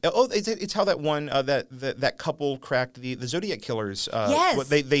it's how that one that couple cracked the Zodiac killers. Yes.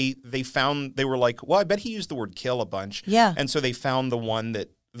 They were like, well, I bet he used the word kill a bunch. Yeah. And so they found the one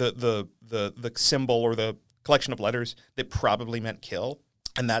that the symbol or the collection of letters that probably meant kill.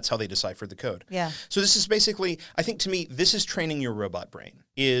 And that's how they deciphered the code. Yeah. So this is basically, I think to me, this is training your robot brain.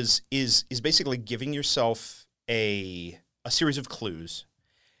 Is basically giving yourself a series of clues,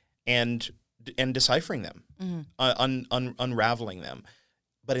 and deciphering them, unraveling them.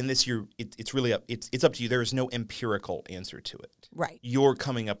 But in this, it's really it's up to you. There is no empirical answer to it. Right. You're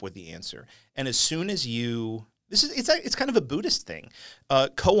coming up with the answer, and as soon as you. It's kind of a Buddhist thing,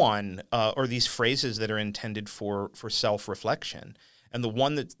 koan, or these phrases that are intended for self-reflection. And the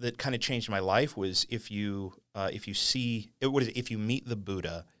one that kind of changed my life was if you meet the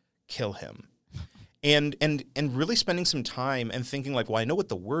Buddha, kill him, and really spending some time and thinking like, well, I know what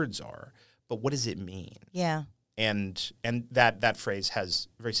the words are, but what does it mean? Yeah. And that phrase has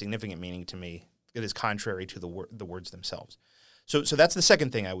very significant meaning to me. It is contrary to the words themselves. So that's the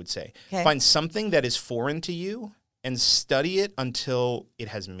second thing I would say. Okay. Find something that is foreign to you and study it until it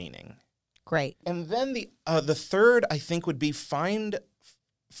has meaning. Great. And then the third, I think, would be find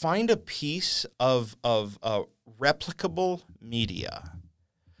a piece of replicable media,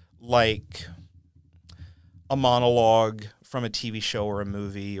 like a monologue from a TV show or a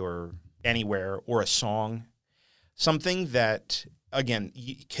movie or anywhere, or a song, something that, again,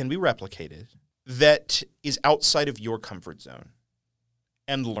 can be replicated, that is outside of your comfort zone,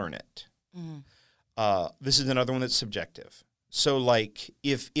 and learn it. Mm-hmm. This is another one that's subjective. So, like,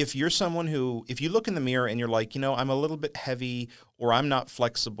 if you're someone who, if you look in the mirror and you're like, you know, I'm a little bit heavy, or I'm not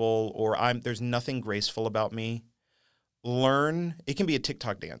flexible, or there's nothing graceful about me, learn. It can be a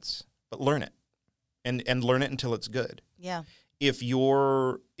TikTok dance, but learn it, and learn it until it's good. Yeah. If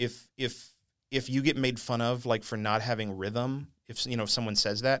you get made fun of, like, for not having rhythm, if someone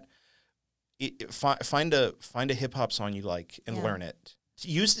says that, find a hip hop song you like and learn it.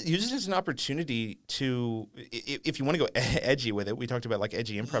 Use it as an opportunity to, if you want to go edgy with it, we talked about like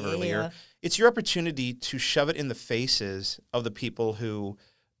edgy improv earlier, it's your opportunity to shove it in the faces of the people who,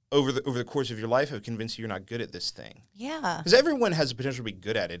 over the course of your life, have convinced you you're not good at this thing. Yeah. Because everyone has the potential to be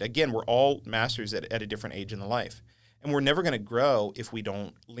good at it. Again, we're all masters at a different age in the life. And we're never going to grow if we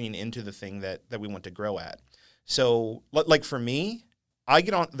don't lean into the thing that we want to grow at. So, like for me, I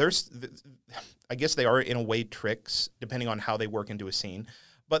get on, I guess they are in a way tricks depending on how they work into a scene,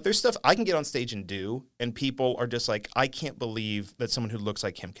 but there's stuff I can get on stage and do, and people are just like, I can't believe that someone who looks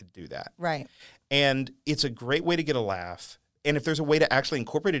like him could do that. Right. And it's a great way to get a laugh. And if there's a way to actually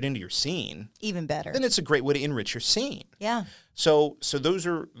incorporate it into your scene, even better, then it's a great way to enrich your scene. Yeah. So those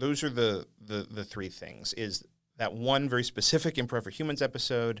are the three things: is that one very specific Improv for Humans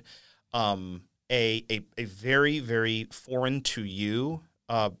episode, a very, very foreign to you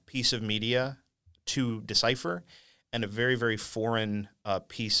piece of media to decipher, and a very, very foreign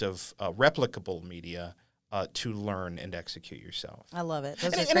piece of replicable media to learn and execute yourself. I love it.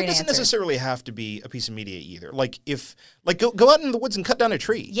 Those are And great it doesn't answers. necessarily have to be a piece of media either. Like go out in the woods and cut down a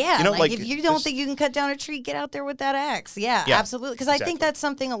tree. Yeah, you know, like if you don't think you can cut down a tree, get out there with that axe. Yeah, absolutely. Because I think that's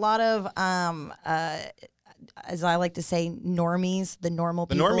something a lot of, as I like to say, normies, the normal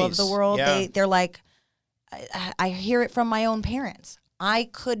people of the world, they're like, I hear it from my own parents. I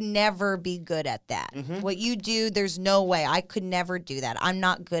could never be good at that. What you do, there's no way. I could never do that. I'm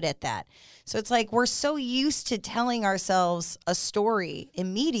not good at that. So it's like we're so used to telling ourselves a story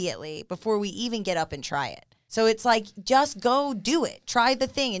immediately before we even get up and try it. So it's like, just go do it. Try the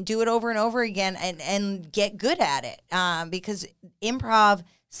thing and do it over and over again and get good at it. Because improv,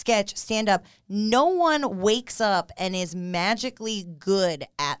 sketch, stand-up, no one wakes up and is magically good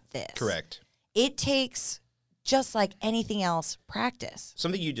at this. Correct. It takes, just like anything else, practice.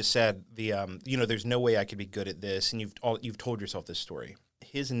 Something you just said, there's no way I could be good at this, and you've told yourself this story.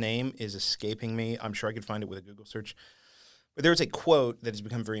 His name is escaping me. I'm sure I could find it with a Google search. But there's a quote that has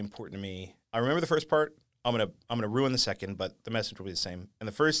become very important to me. I remember the first part. I'm gonna ruin the second, but the message will be the same. And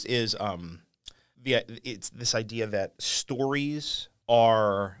the first is it's this idea that stories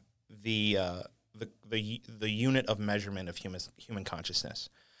are the unit of measurement of human consciousness.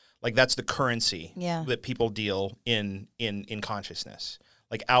 Like that's the currency that people deal in consciousness.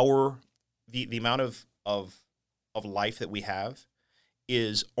 Like the amount of life that we have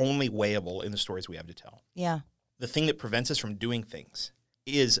is only weighable in the stories we have to tell. Yeah. The thing that prevents us from doing things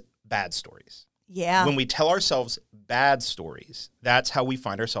is bad stories. Yeah. When we tell ourselves bad stories, that's how we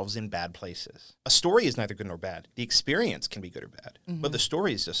find ourselves in bad places. A story is neither good nor bad. The experience can be good or bad, but the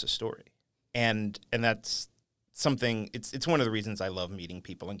story is just a story. And that's something, it's one of the reasons I love meeting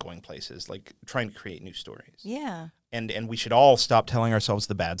people and going places, like trying to create new stories. Yeah. And we should all stop telling ourselves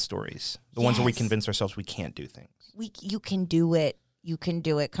the bad stories, the ones where we convince ourselves we can't do things. You can do it. You can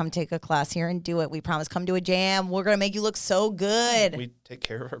do it. Come take a class here and do it. We promise. Come to a jam. We're going to make you look so good. We take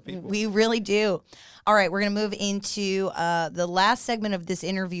care of our people. We really do. All right, we're going to move into the last segment of this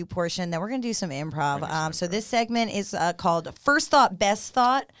interview portion. Then we're going to do some improv. So this segment is called First Thought, Best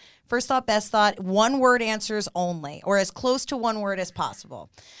Thought. First thought, best thought, one word answers only, or as close to one word as possible.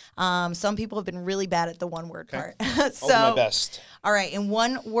 Some people have been really bad at the one word part. So, I'll do my best. All right, in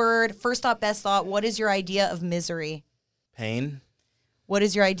one word, first thought, best thought, what is your idea of misery? Pain. What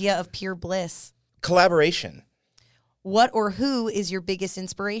is your idea of pure bliss? Collaboration. What or who is your biggest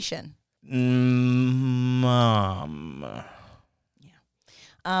inspiration? Mom. Yeah.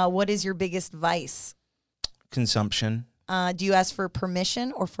 What is your biggest vice? Consumption. Do you ask for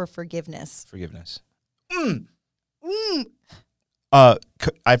permission or for forgiveness? Forgiveness. I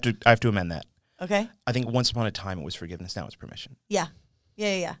have to amend that. Okay. I think once upon a time it was forgiveness. Now it's permission. Yeah.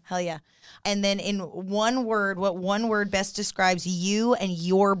 Hell yeah. And then in one word, what one word best describes you and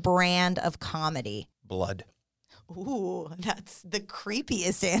your brand of comedy? Blood. Ooh, that's the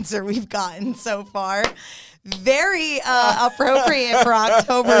creepiest answer we've gotten so far. Very appropriate for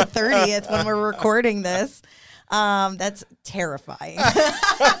October 30th when we're recording this. That's terrifying.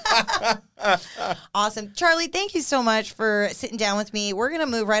 Awesome. Charlie, thank you so much for sitting down with me. We're going to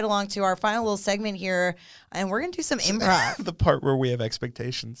move right along to our final little segment here, and we're going to do some improv. The part where we have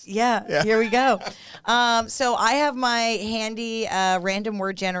expectations. Yeah, here we go. So I have my handy random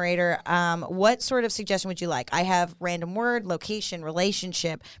word generator. What sort of suggestion would you like? I have random word, location,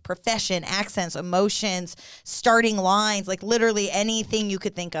 relationship, profession, accents, emotions, starting lines, like literally anything you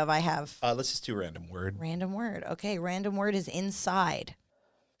could think of I have. Let's just do random word. Random word. Okay, random word is inside.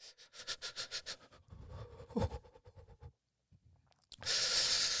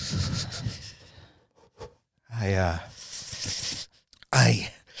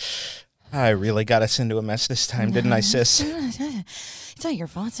 I really got us into a mess this time, didn't I, sis? It's not your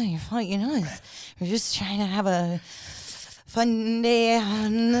fault. It's not your fault. You know, we're just trying to have a fun day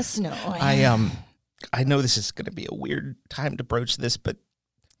on the snow. I know this is going to be a weird time to broach this, but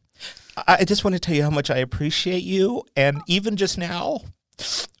I just want to tell you how much I appreciate you. And even just now,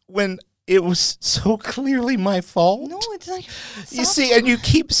 when it was so clearly my fault. No, it's not your fault. You see, and you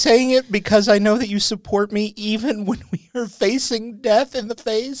keep saying it because I know that you support me even when we are facing death in the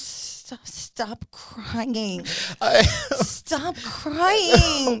face. Stop crying. Stop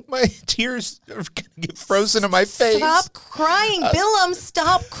crying. My tears are going to get frozen in my face. Stop crying. Billum,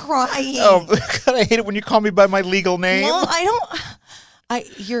 stop crying. Oh, God, I hate it when you call me by my legal name. Well,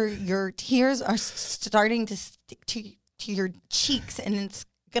 your tears are starting to stick to your cheeks, and it's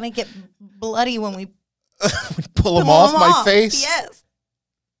going to get bloody when we Pull them off my face? Yes.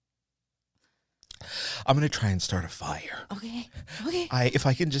 I'm going to try and start a fire. Okay. If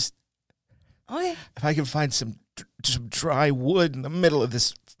I can just... Okay. If I can find some dry wood in the middle of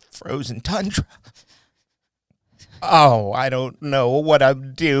this frozen tundra. Oh, I don't know what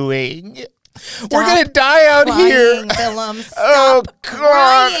I'm doing. Stop We're going to die out here. Willem. Stop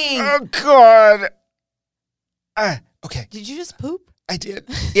crying. Oh, God. Okay. Did you just poop? I did.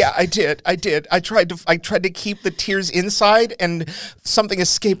 Yeah, I did. I tried to keep the tears inside, and something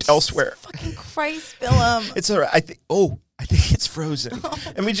escaped elsewhere. Fucking Christ, Willem. It's all right. I think it's frozen.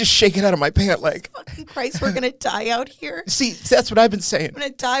 Let me just shake it out of my pant leg. Fucking Christ, we're gonna die out here. See, that's what I've been saying. I'm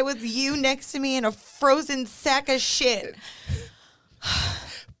gonna die with you next to me in a frozen sack of shit.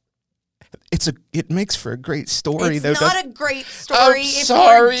 It makes for a great story, it's though. It's not a great story if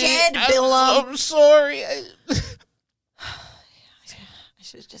sorry. you're dead, Willem. I'm sorry. I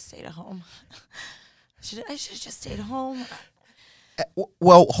should have just stayed at home. I should have just stayed home.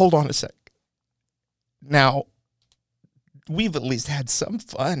 Well, hold on a sec. Now, we've at least had some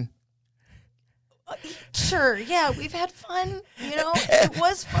fun. Sure, yeah, we've had fun. You know, it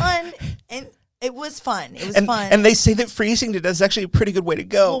was fun, and it was fun. It was fun. And they say that freezing it is actually a pretty good way to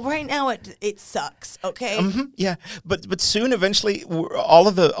go. Well, right now it sucks. Okay. Mm-hmm, yeah, but soon, eventually, all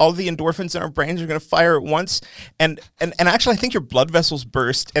of the endorphins in our brains are going to fire at once, and actually, I think your blood vessels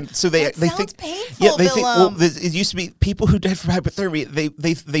burst, and so they think painful. Yeah, they think. Well, it used to be people who died from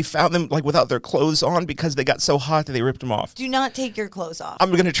hypothermia. They found them like without their clothes on because they got so hot that they ripped them off. Do not take your clothes off.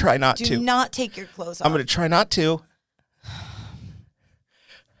 I'm going to try not to. Do not take your clothes off. I'm going to try not to.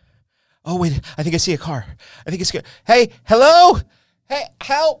 Oh, wait, I think I see a car. I think it's good. Hey, hello? Hey,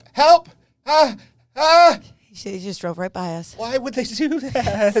 help. He just drove right by us. Why would they do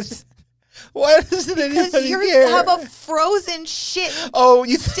that? Why doesn't anybody Because you care? have a frozen shit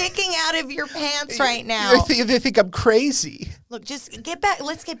sticking out of your pants right now. They think I'm crazy. Look, just get back.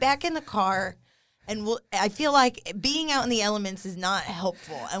 Let's get back in the car. And I feel like being out in the elements is not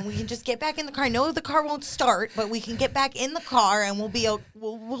helpful, and we can just get back in the car. I know the car won't start, but we can get back in the car, and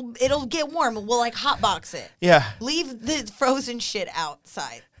it'll get warm. We'll like hotbox it. Yeah. Leave the frozen shit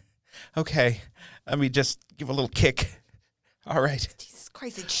outside. Okay. Let me just give a little kick. All right. Jesus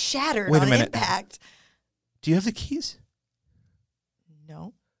Christ, it shattered Wait a on minute. impact. Do you have the keys?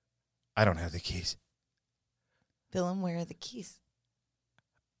 No. I don't have the keys. Willem, where are the keys?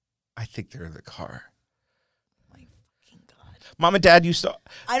 I think they're in the car. My fucking God. Mom and Dad used to...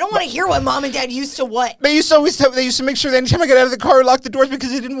 I don't want to hear what Mom and Dad used to what. They used to make sure that anytime I got out of the car, lock the doors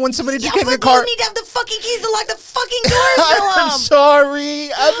because they didn't want somebody to get in the car. You need to have the fucking keys to lock the fucking doors, Willem. I'm sorry.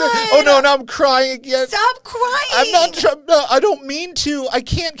 Now I'm crying again. Stop crying. I'm not. No, I don't mean to. I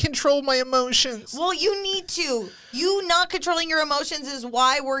can't control my emotions. Well, you need to. You not controlling your emotions is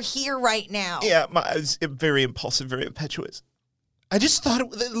why we're here right now. Yeah, I was very impulsive, very impetuous. I just thought,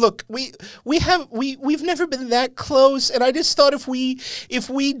 look, we've never been that close, and I just thought if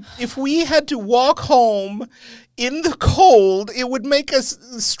we had to walk home in the cold, it would make us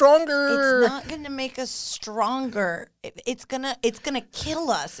stronger. It's not going to make us stronger. It's gonna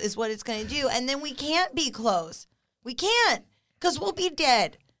kill us, is what it's gonna do, and then we can't be close. We can't, because we'll be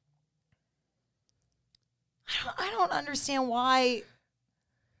dead. I don't understand why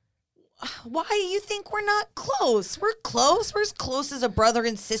you think we're not close. We're close. We're as close as a brother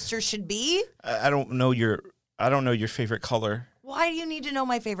and sister should be. I don't know your favorite color. Why do you need to know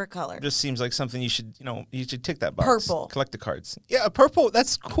my favorite color? It just seems like something you should tick that box. Purple. Collect the cards. Yeah, purple.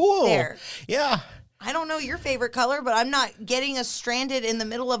 That's cool. There. Yeah. I don't know your favorite color, but I'm not getting us stranded in the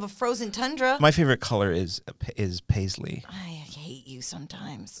middle of a frozen tundra. My favorite color is paisley. I hate you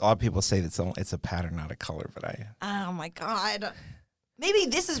sometimes. A lot of people say that it's a pattern, not a color, but Oh my God. Maybe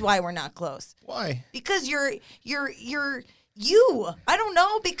this is why we're not close. Why? Because you're you. I don't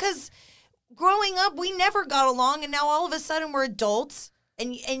know, because growing up we never got along, and now all of a sudden we're adults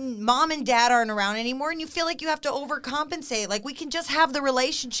and Mom and Dad aren't around anymore, and you feel like you have to overcompensate. Like we can just have the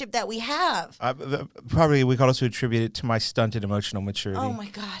relationship that we have. Probably we could also attribute it to my stunted emotional maturity. Oh my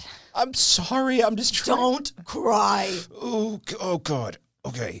God. I'm sorry. I'm just trying. Don't cry. Oh God.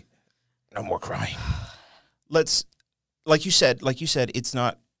 Okay. No more crying. Let's like you said, it's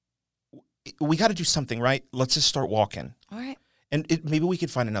not we got to do something, right? Let's just start walking. All right. And maybe we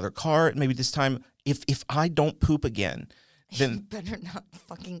could find another car. Maybe this time if I don't poop again, then you better not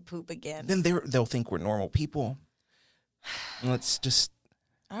fucking poop again. Then they'll think we're normal people. And let's just...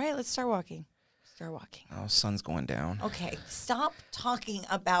 All right, let's start walking. Oh, sun's going down. Okay, stop talking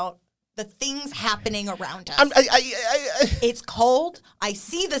about the things happening around us. It's cold. I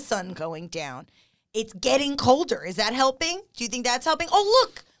see the sun going down. It's getting colder. Is that helping? Do you think that's helping? Oh,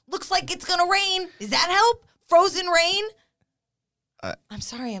 Looks like it's gonna rain. Does that help? Frozen rain? I'm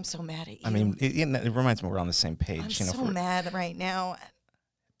sorry I'm so mad at you. I mean, it reminds me we're on the same page. I'm so mad right now.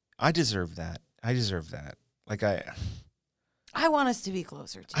 I deserve that. I deserve that. Like, I want us to be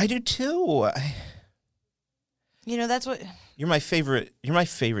closer to you. I do too. You know, that's what... You're my favorite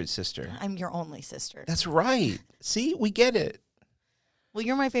sister. I'm your only sister. That's right. See, we get it. Well,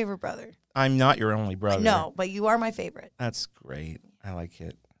 you're my favorite brother. I'm not your only brother. No, but you are my favorite. That's great. I like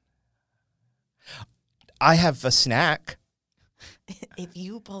it. I have a snack. If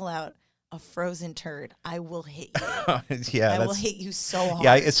you pull out a frozen turd, I will hit you. Yeah, I will hit you so hard.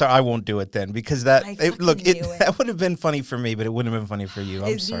 Yeah, so I won't do it then because that it. That would have been funny for me, but it wouldn't have been funny for you.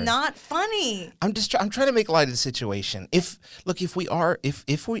 I'm sorry. It's not funny. I'm trying to make light of the situation. If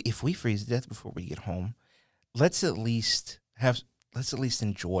we freeze to death before we get home, let's at least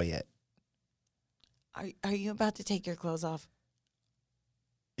enjoy it. Are you about to take your clothes off?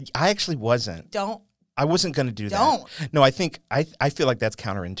 I actually wasn't. Don't. I wasn't going to do that. Don't. No, I feel like that's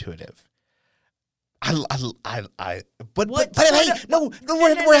counterintuitive. But hey,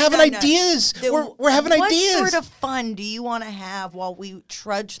 we're having ideas. We're having ideas. What sort of fun do you want to have while we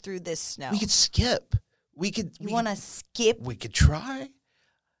trudge through this snow? We could skip. You want to skip? We could try.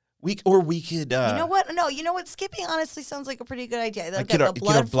 We could. You know what? No, you know what? Skipping honestly sounds like a pretty good idea. Get our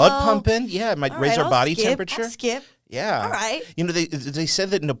blood pumping. Yeah, it might raise our body temperature. I'll skip. Yeah. All right. You know, they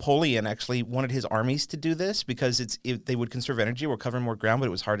said that Napoleon actually wanted his armies to do this because they would conserve energy or cover more ground, but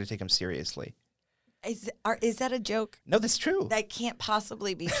it was hard to take them seriously. Is that a joke? No, that's true. That can't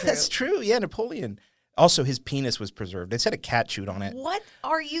possibly be true. That's true. Yeah, Napoleon. Also, his penis was preserved. They said a cat chewed on it. What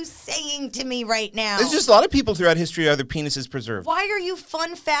are you saying to me right now? There's just a lot of people throughout history who have their penises preserved. Why are you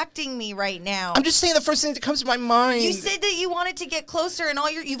fun-facting me right now? I'm just saying the first thing that comes to my mind. You said that you wanted to get closer, and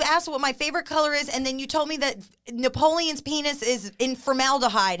you've asked what my favorite color is, and then you told me that Napoleon's penis is in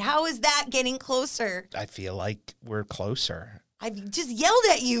formaldehyde. How is that getting closer? I feel like we're closer. I've just yelled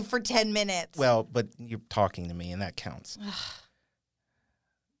at you for 10 minutes. Well, but you're talking to me, and that counts.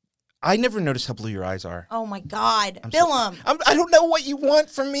 I never noticed how blue your eyes are. Oh, my God. Billum. I don't know what you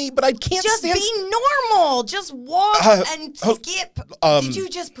want from me, but I can't just be normal. Just walk and skip. Did you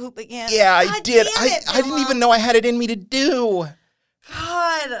just poop again? Yeah, God, I did. I didn't even know I had it in me to do.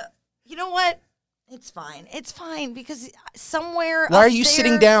 God. You know what? It's fine. It's fine because somewhere Why are you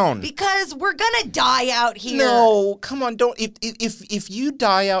sitting down? Because we're going to die out here. No, come on. Don't. If you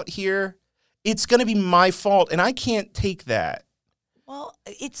die out here, it's going to be my fault, and I can't take that. Well,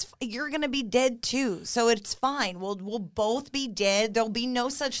 you're going to be dead too, so it's fine. We'll both be dead. There'll be no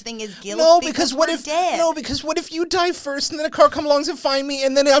such thing as guilt. No, because what if you die first and then a car comes along and find me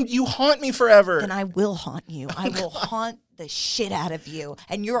and then you haunt me forever? Then I will haunt you. I will haunt the shit out of you,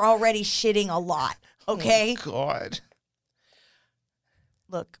 and you're already shitting a lot. Okay? Oh, God.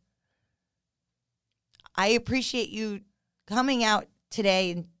 Look, I appreciate you coming out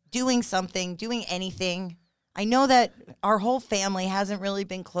today and doing something, doing anything. I know that our whole family hasn't really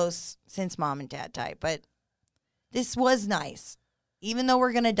been close since Mom and Dad died, but this was nice. Even though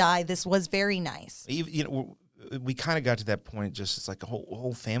we're going to die, this was very nice. You know, we kind of got to that point, just it's like a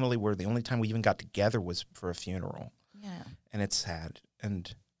whole family where the only time we even got together was for a funeral. Yeah. And it's sad.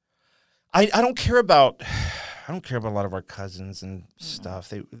 And I don't care about a lot of our cousins and stuff.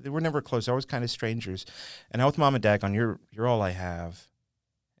 They were never close. They're always kind of strangers. And now with Mom and Dad gone, you're all I have.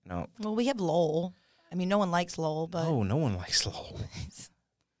 You know. Well, we have Lowell. I mean, no one likes Lowell, but... Oh, no one likes Lowell.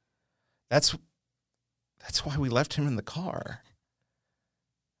 That's why we left him in the car.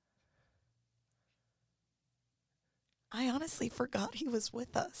 I honestly forgot he was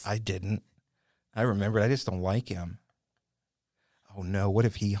with us. I didn't. I remembered. I just don't like him. Oh, no. What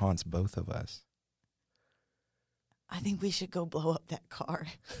if he haunts both of us? I think we should go blow up that car.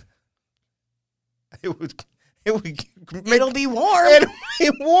 It'll be warm. It'll be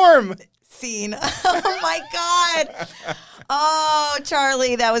warm. Scene. Oh my God. Oh,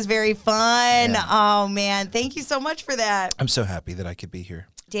 Charlie, that was very fun. Yeah. Oh man, thank you so much for that. I'm so happy that I could be here.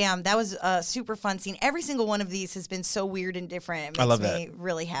 Damn, that was a super fun scene. Every single one of these has been so weird and different. It makes me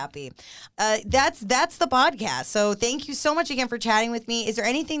really happy. That's the podcast. So thank you so much again for chatting with me. Is there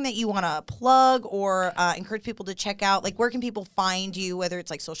anything that you want to plug or encourage people to check out? Like, where can people find you, whether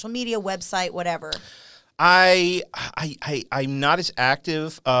it's like social media, website, whatever? I'm not as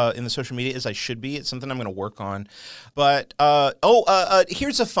active in the social media as I should be. It's something I'm going to work on. But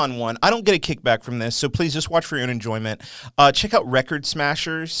here's a fun one. I don't get a kickback from this, so please just watch for your own enjoyment. Check out Record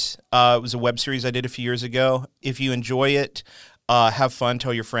Smashers. It was a web series I did a few years ago. If you enjoy it, Have fun.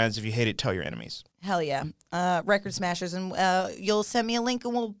 Tell your friends. If you hate it, tell your enemies. Hell yeah. Record Smashers. And you'll send me a link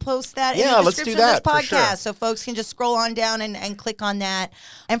and we'll post that in Yeah, the let's do description of that, this for podcast. sure. So folks can just scroll on down and click on that.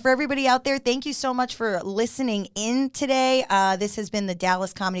 And for everybody out there, thank you so much for listening in today. This has been the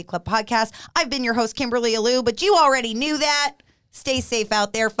Dallas Comedy Club podcast. I've been your host, Kimberly Alou, but you already knew that. Stay safe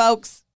out there, folks.